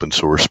 powerful open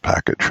source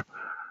package.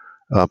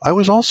 I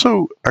was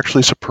also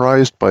actually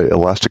surprised by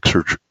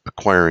Elasticsearch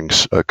acquiring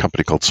a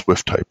company called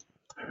SwiftType.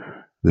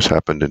 This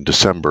happened in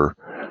December.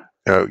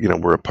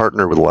 We're a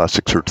partner with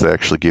Elasticsearch. They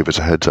actually gave us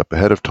a heads up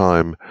ahead of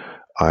time.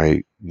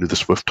 I knew the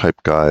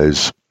SwiftType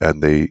guys,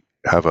 and they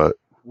have a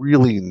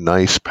really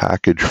nice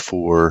package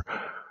for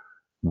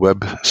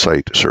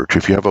website search.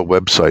 If you have a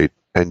website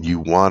and you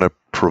want to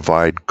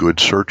provide good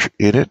search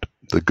in it,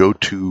 the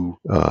go-to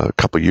a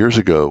couple years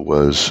ago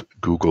was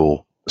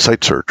Google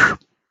Site Search.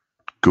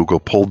 Google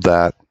pulled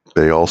that.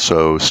 They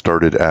also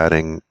started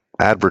adding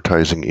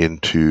advertising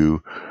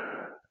into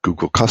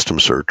Google Custom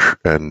Search,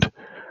 and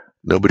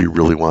nobody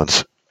really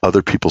wants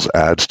other people's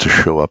ads to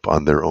show up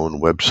on their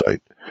own website.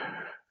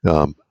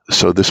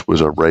 So this was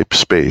a ripe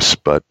space,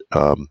 but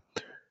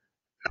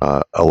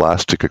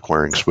Elastic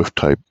acquiring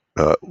SwiftType,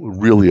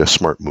 really a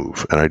smart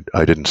move, and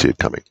I didn't see it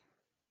coming.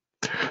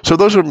 So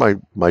those are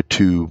my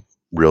two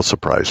real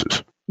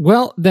surprises.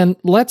 Well, then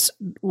let's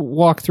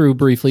walk through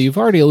briefly. You've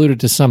already alluded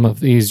to some of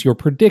these. Your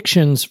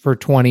predictions for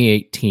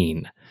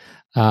 2018.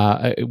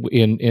 Let's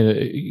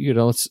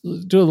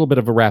do a little bit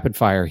of a rapid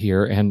fire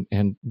here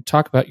and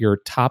talk about your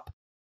top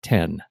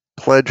 10.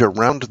 Pledge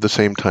around the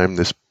same time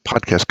this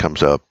podcast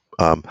comes up.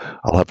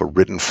 I'll have a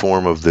written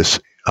form of this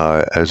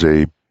as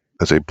a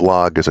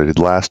blog, as I did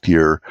last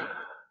year,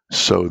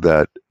 so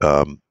that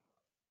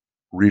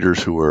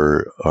readers who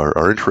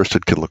are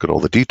interested can look at all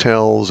the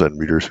details, and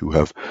readers who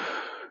have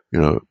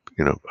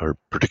are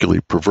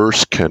particularly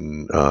perverse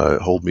can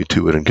hold me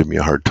to it and give me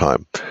a hard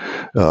time.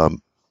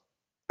 And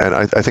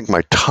I think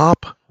my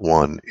top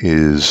one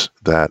is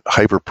that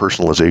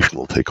hyper-personalization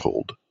will take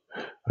hold.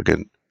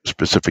 Again,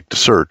 specific to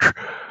search,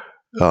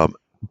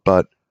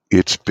 but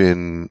it's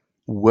been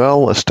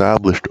well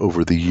established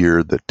over the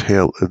years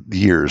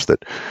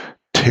that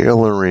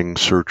tailoring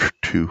search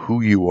to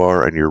who you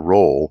are and your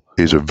role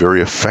is a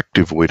very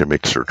effective way to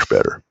make search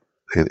better,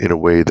 in a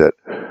way that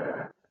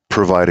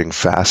providing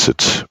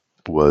facets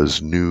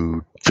was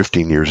new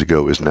 15 years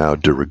ago is now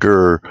de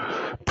rigueur.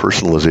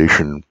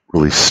 Personalization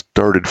really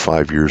started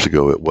 5 years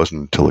ago. It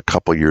wasn't until a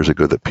couple years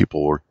ago that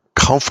people were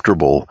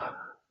comfortable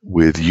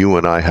with you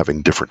and I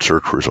having different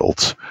search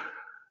results.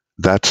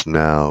 That's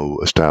now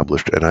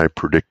established, and I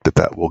predict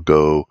that will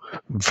go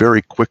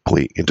very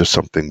quickly into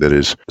something that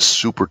is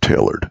super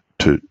tailored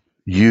to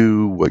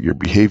you, what your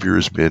behavior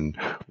has been,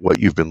 what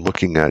you've been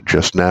looking at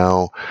just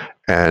now,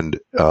 and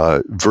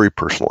very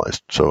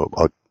personalized. So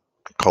I'll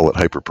call it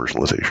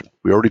hyper-personalization.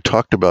 We already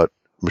talked about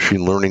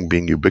machine learning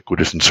being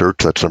ubiquitous in search.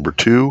 That's number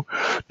 2.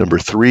 Number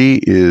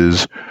 3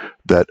 is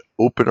that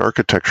open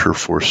architecture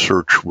for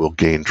search will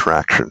gain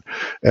traction.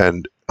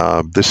 And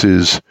this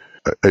is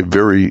a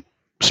very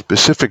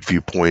specific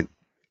viewpoint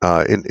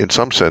in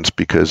some sense,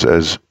 because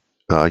as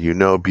you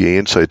know, BA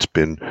Insight's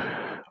been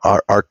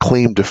our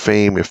claim to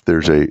fame, if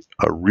there's a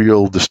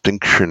real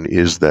distinction,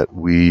 is that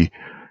we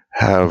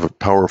have a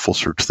powerful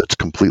search that's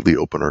completely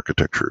open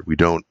architecture. We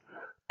don't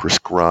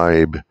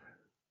prescribe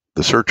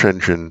the search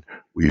engine.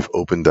 We've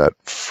opened that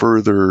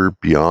further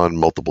beyond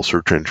multiple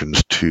search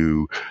engines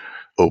to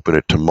open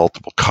it to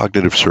multiple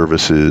cognitive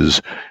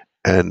services,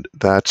 and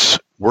that's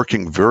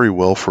working very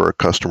well for our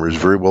customers,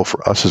 very well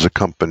for us as a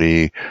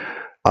company.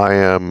 I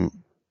am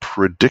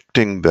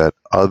predicting that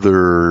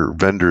other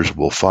vendors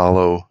will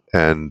follow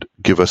and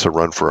give us a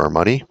run for our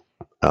money.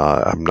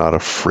 I'm not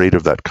afraid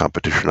of that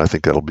competition. I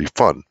think that'll be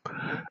fun.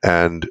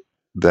 And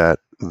that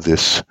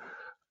this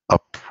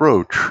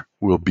approach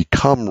will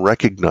become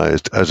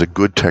recognized as a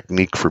good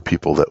technique for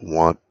people that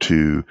want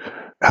to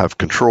have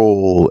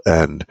control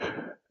and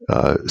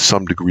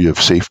some degree of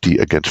safety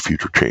against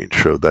future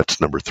change. So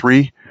that's number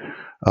 3.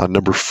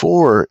 Number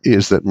 4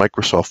 is that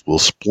Microsoft will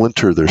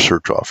splinter their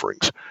search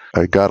offerings.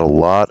 I got a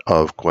lot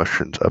of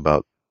questions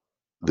about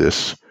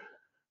this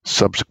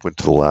subsequent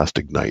to the last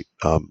Ignite.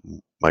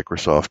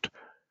 Microsoft,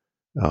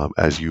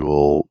 as you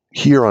will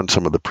hear on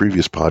some of the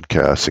previous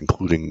podcasts,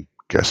 including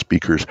guest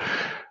speakers,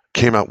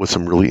 came out with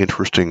some really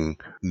interesting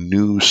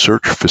new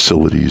search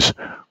facilities,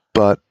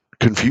 but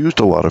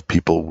confused a lot of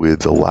people with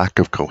the lack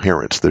of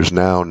coherence. There's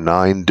now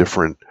 9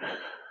 different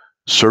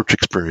search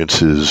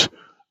experiences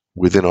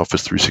within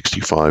Office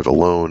 365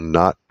 alone,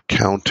 not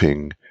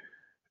counting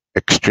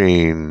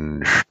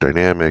Exchange,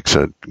 Dynamics,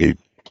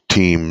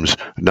 Teams,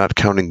 not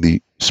counting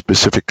the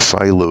specific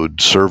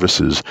siloed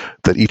services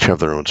that each have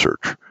their own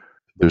search.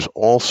 There's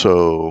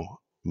also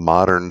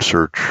modern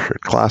search,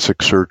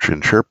 classic search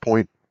in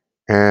SharePoint,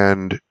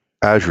 and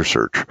Azure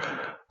search.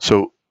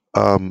 So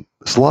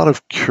there's a lot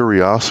of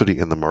curiosity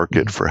in the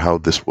market for how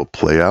this will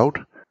play out.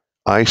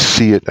 I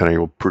see it, and I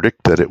will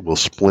predict that it will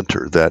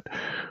splinter, that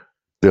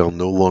there'll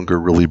no longer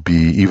really be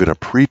even a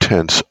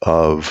pretense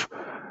of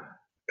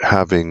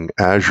having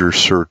Azure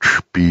search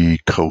be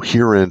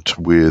coherent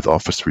with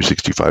Office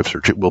 365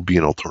 search. It will be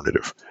an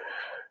alternative.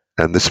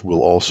 And this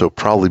will also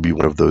probably be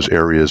one of those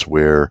areas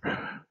where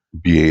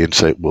BA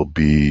Insight will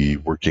be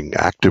working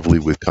actively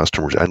with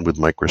customers and with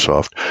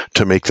Microsoft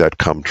to make that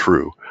come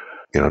true.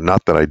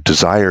 Not that I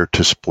desire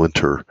to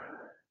splinter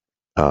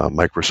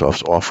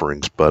Microsoft's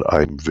offerings, but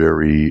I'm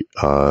very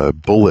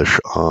bullish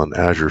on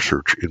Azure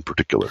search in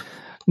particular.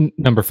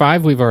 Number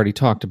 5, we've already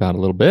talked about a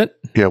little bit.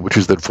 Yeah, which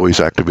is that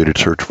voice-activated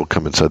search will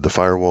come inside the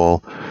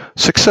firewall.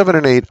 6, 7,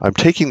 and 8, I'm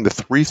taking the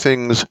 3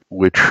 things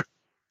which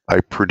I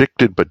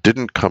predicted but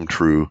didn't come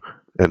true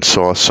and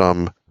saw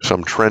some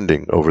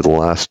trending over the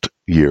last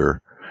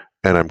year,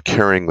 and I'm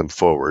carrying them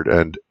forward.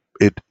 And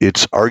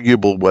it's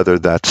arguable whether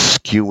that's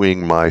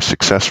skewing my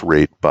success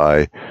rate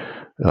by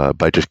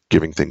just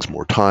giving things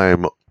more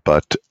time,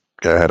 but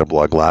I had a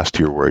blog last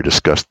year where I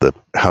discussed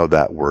how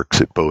that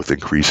works. It both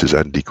increases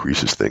and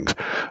decreases things.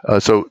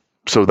 So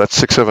that's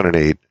 6, 7, and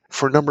 8.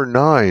 For number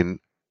 9,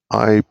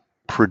 I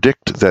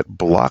predict that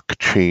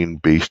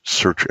blockchain-based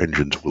search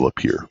engines will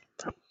appear.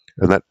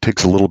 And that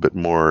takes a little bit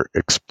more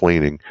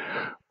explaining.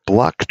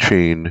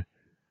 Blockchain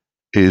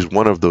is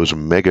one of those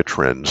mega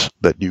trends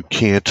that you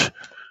can't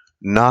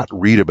not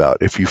read about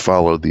if you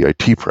follow the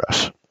IT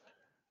press.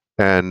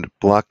 And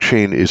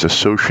blockchain is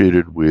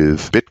associated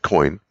with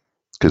Bitcoin,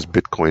 because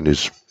Bitcoin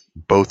is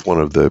both one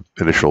of the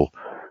initial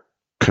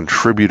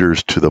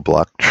contributors to the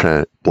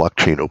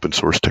blockchain open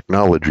source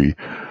technology,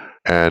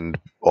 and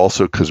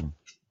also because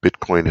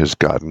Bitcoin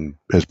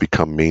has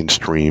become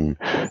mainstream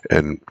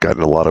and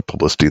gotten a lot of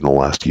publicity in the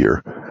last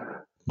year.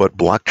 But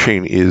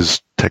blockchain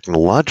is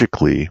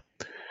technologically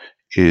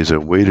a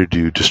way to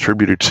do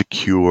distributed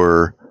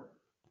secure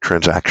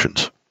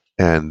transactions.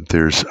 And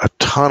there's a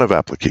ton of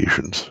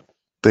applications.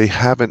 They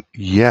haven't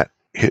yet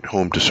hit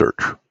home to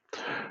search.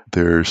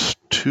 There's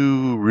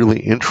 2 really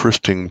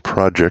interesting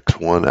projects,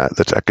 one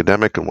that's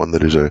academic and one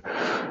that is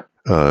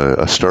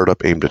a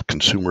startup aimed at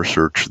consumer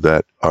search,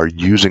 that are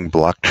using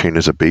blockchain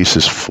as a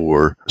basis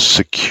for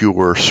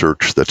secure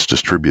search that's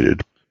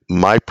distributed.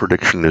 My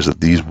prediction is that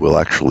these will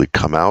actually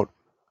come out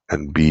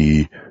and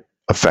be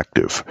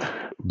effective.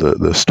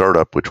 The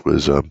startup, which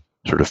was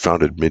sort of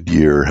founded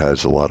mid-year,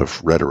 has a lot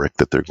of rhetoric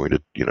that they're going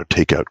to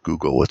take out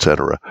Google, et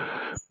cetera.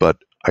 But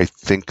I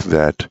think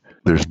that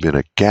there's been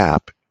a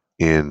gap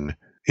in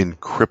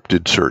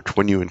encrypted search.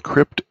 When you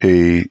encrypt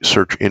a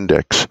search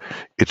index,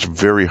 it's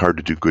very hard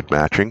to do good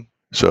matching.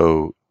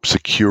 So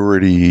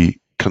security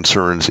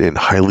concerns in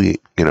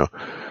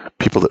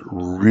people that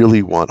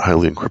really want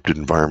highly encrypted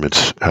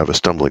environments have a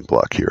stumbling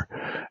block here.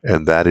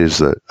 And that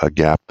is a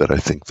gap that I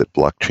think that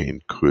blockchain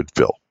could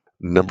fill.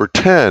 Number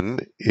 10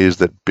 is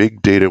that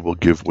big data will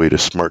give way to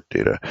smart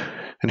data.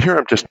 And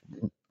here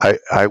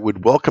I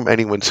would welcome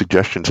anyone's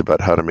suggestions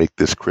about how to make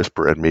this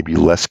crisper and maybe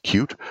less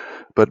cute,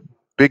 but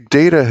big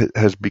data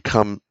has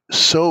become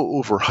so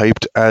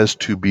overhyped as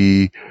to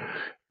be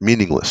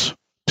meaningless.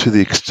 To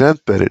the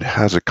extent that it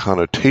has a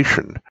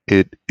connotation,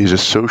 it is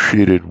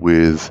associated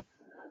with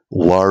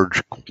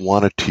large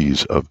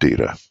quantities of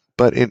data.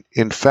 But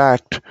in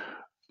fact,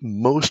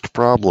 most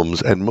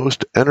problems and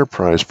most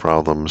enterprise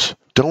problems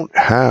don't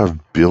have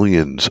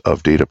billions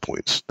of data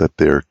points that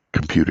they're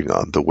computing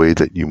on the way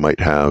that you might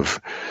have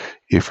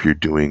if you're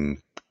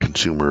doing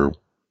consumer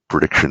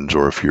predictions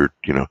or if you're,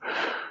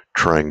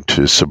 trying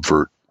to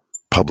subvert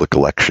public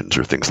elections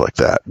or things like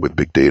that with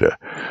big data.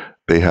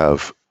 They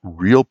have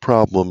real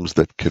problems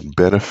that can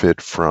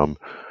benefit from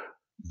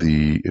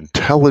the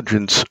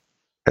intelligence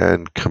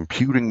and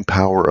computing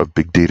power of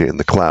big data in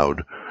the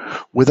cloud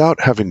without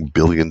having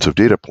billions of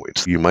data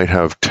points. You might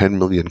have 10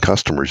 million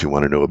customers you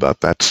want to know about.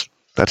 That's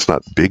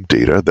not big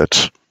data.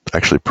 That's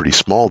actually pretty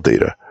small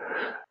data.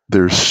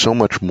 There's so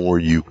much more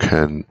you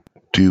can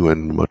do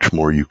and much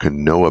more you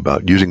can know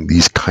about using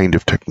these kind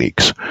of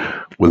techniques,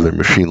 whether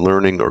machine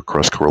learning or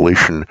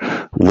cross-correlation.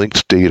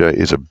 Linked data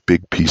is a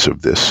big piece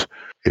of this.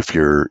 If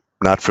you're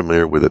not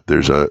familiar with it,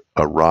 there's a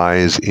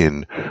rise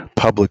in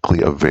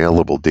publicly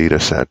available data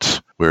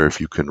sets where if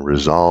you can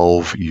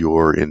resolve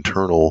your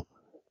internal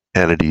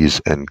entities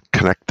and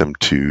connect them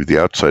to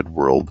the outside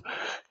world,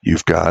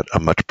 you've got a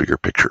much bigger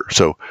picture.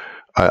 So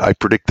I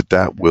predict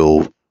that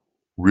will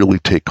really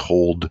take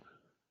hold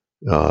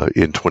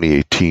in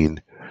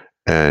 2018,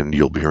 and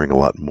you'll be hearing a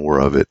lot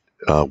more of it,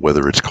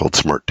 whether it's called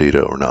smart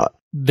data or not.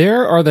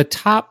 There are the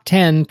top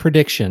 10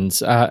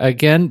 predictions.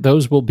 Again,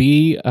 those will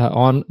be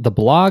on the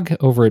blog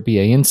over at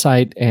BA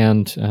Insight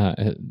and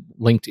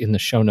linked in the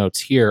show notes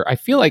here. I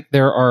feel like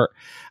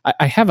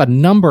I have a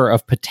number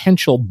of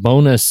potential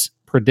bonus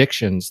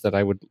predictions that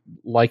I would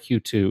like you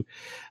to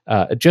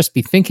just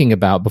be thinking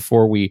about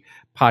before we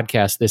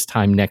podcast this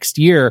time next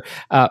year.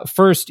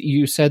 First,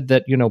 you said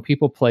that,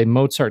 people play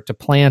Mozart to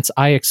plants.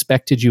 I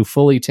expected you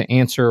fully to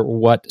answer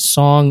what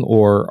song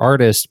or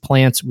artist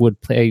plants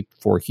would play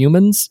for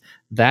humans.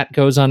 That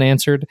goes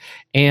unanswered.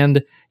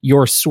 And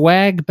your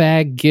swag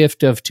bag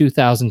gift of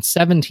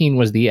 2017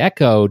 was the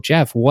Echo.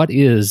 Jeff, what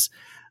is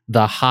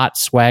the hot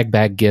swag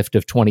bag gift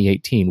of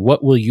 2018?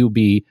 What will you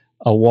be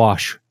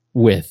awash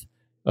with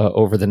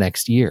over the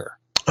next year?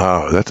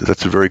 Oh,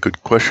 that's a very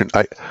good question.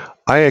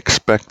 I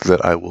expect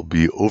that I will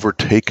be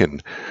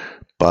overtaken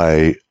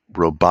by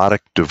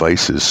robotic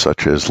devices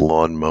such as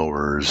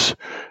lawnmowers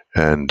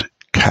and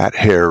cat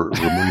hair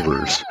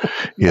removers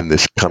in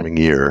this coming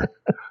year,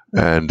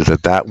 and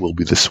that will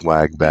be the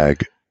swag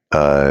bag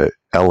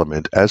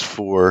element. As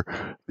for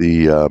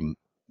the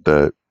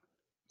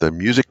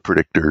music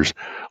predictors,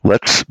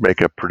 let's make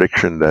a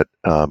prediction that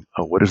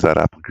what is that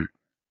app?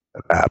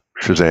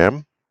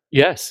 Shazam?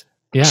 Yes.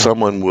 Yeah.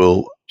 Someone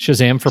will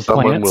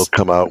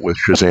come out with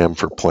Shazam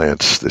for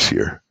plants this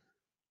year.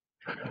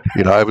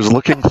 I was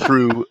looking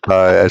through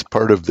as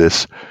part of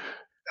this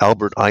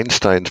Albert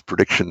Einstein's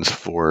predictions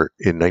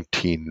in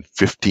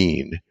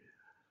 1915,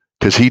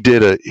 because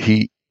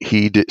he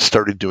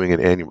started doing an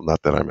annual.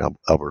 Not that I'm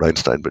Albert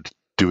Einstein, but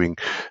doing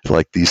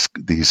like these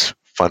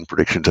fun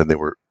predictions, and they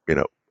were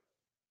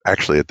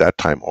actually at that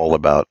time all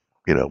about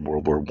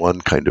World War I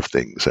kind of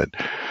things, and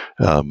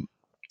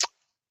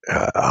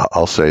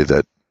I'll say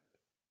that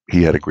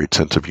he had a great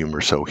sense of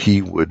humor, so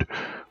he would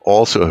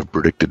also have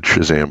predicted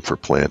Shazam for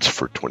plants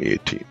for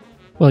 2018.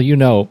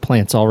 Well,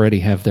 plants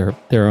already have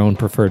their own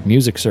preferred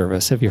music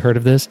service. Have you heard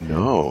of this?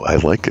 No, I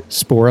like it.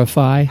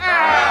 Sporify.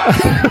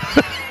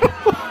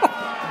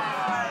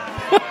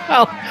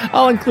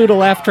 I'll include a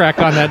laugh track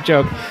on that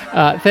joke.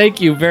 Thank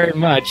you very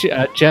much,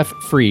 Jeff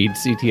Fried,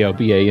 CTO,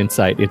 BA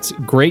Insight. It's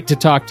great to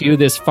talk to you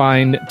this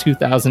fine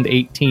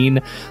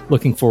 2018.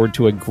 Looking forward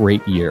to a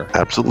great year.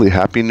 Absolutely.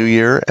 Happy New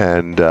Year,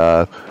 and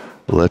I'd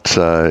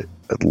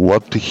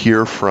love to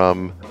hear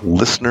from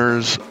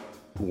listeners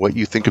what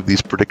you think of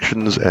these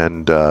predictions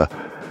and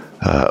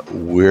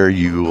where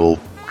you will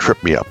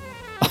trip me up.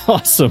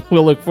 Awesome.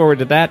 We'll look forward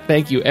to that.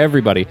 Thank you,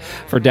 everybody,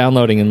 for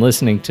downloading and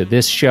listening to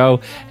this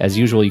show. As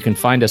usual, you can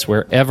find us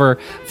wherever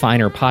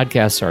finer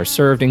podcasts are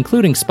served,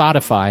 including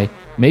Spotify,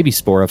 maybe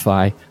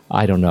Sporify.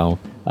 I don't know.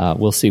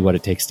 We'll see what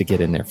it takes to get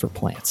in there for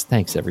plants.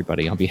 Thanks,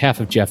 everybody. On behalf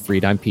of Jeff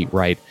Fried, I'm Pete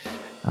Wright.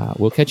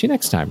 We'll catch you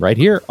next time right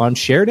here on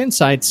Shared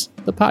Insights,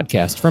 the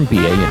podcast from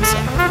BA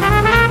Insight.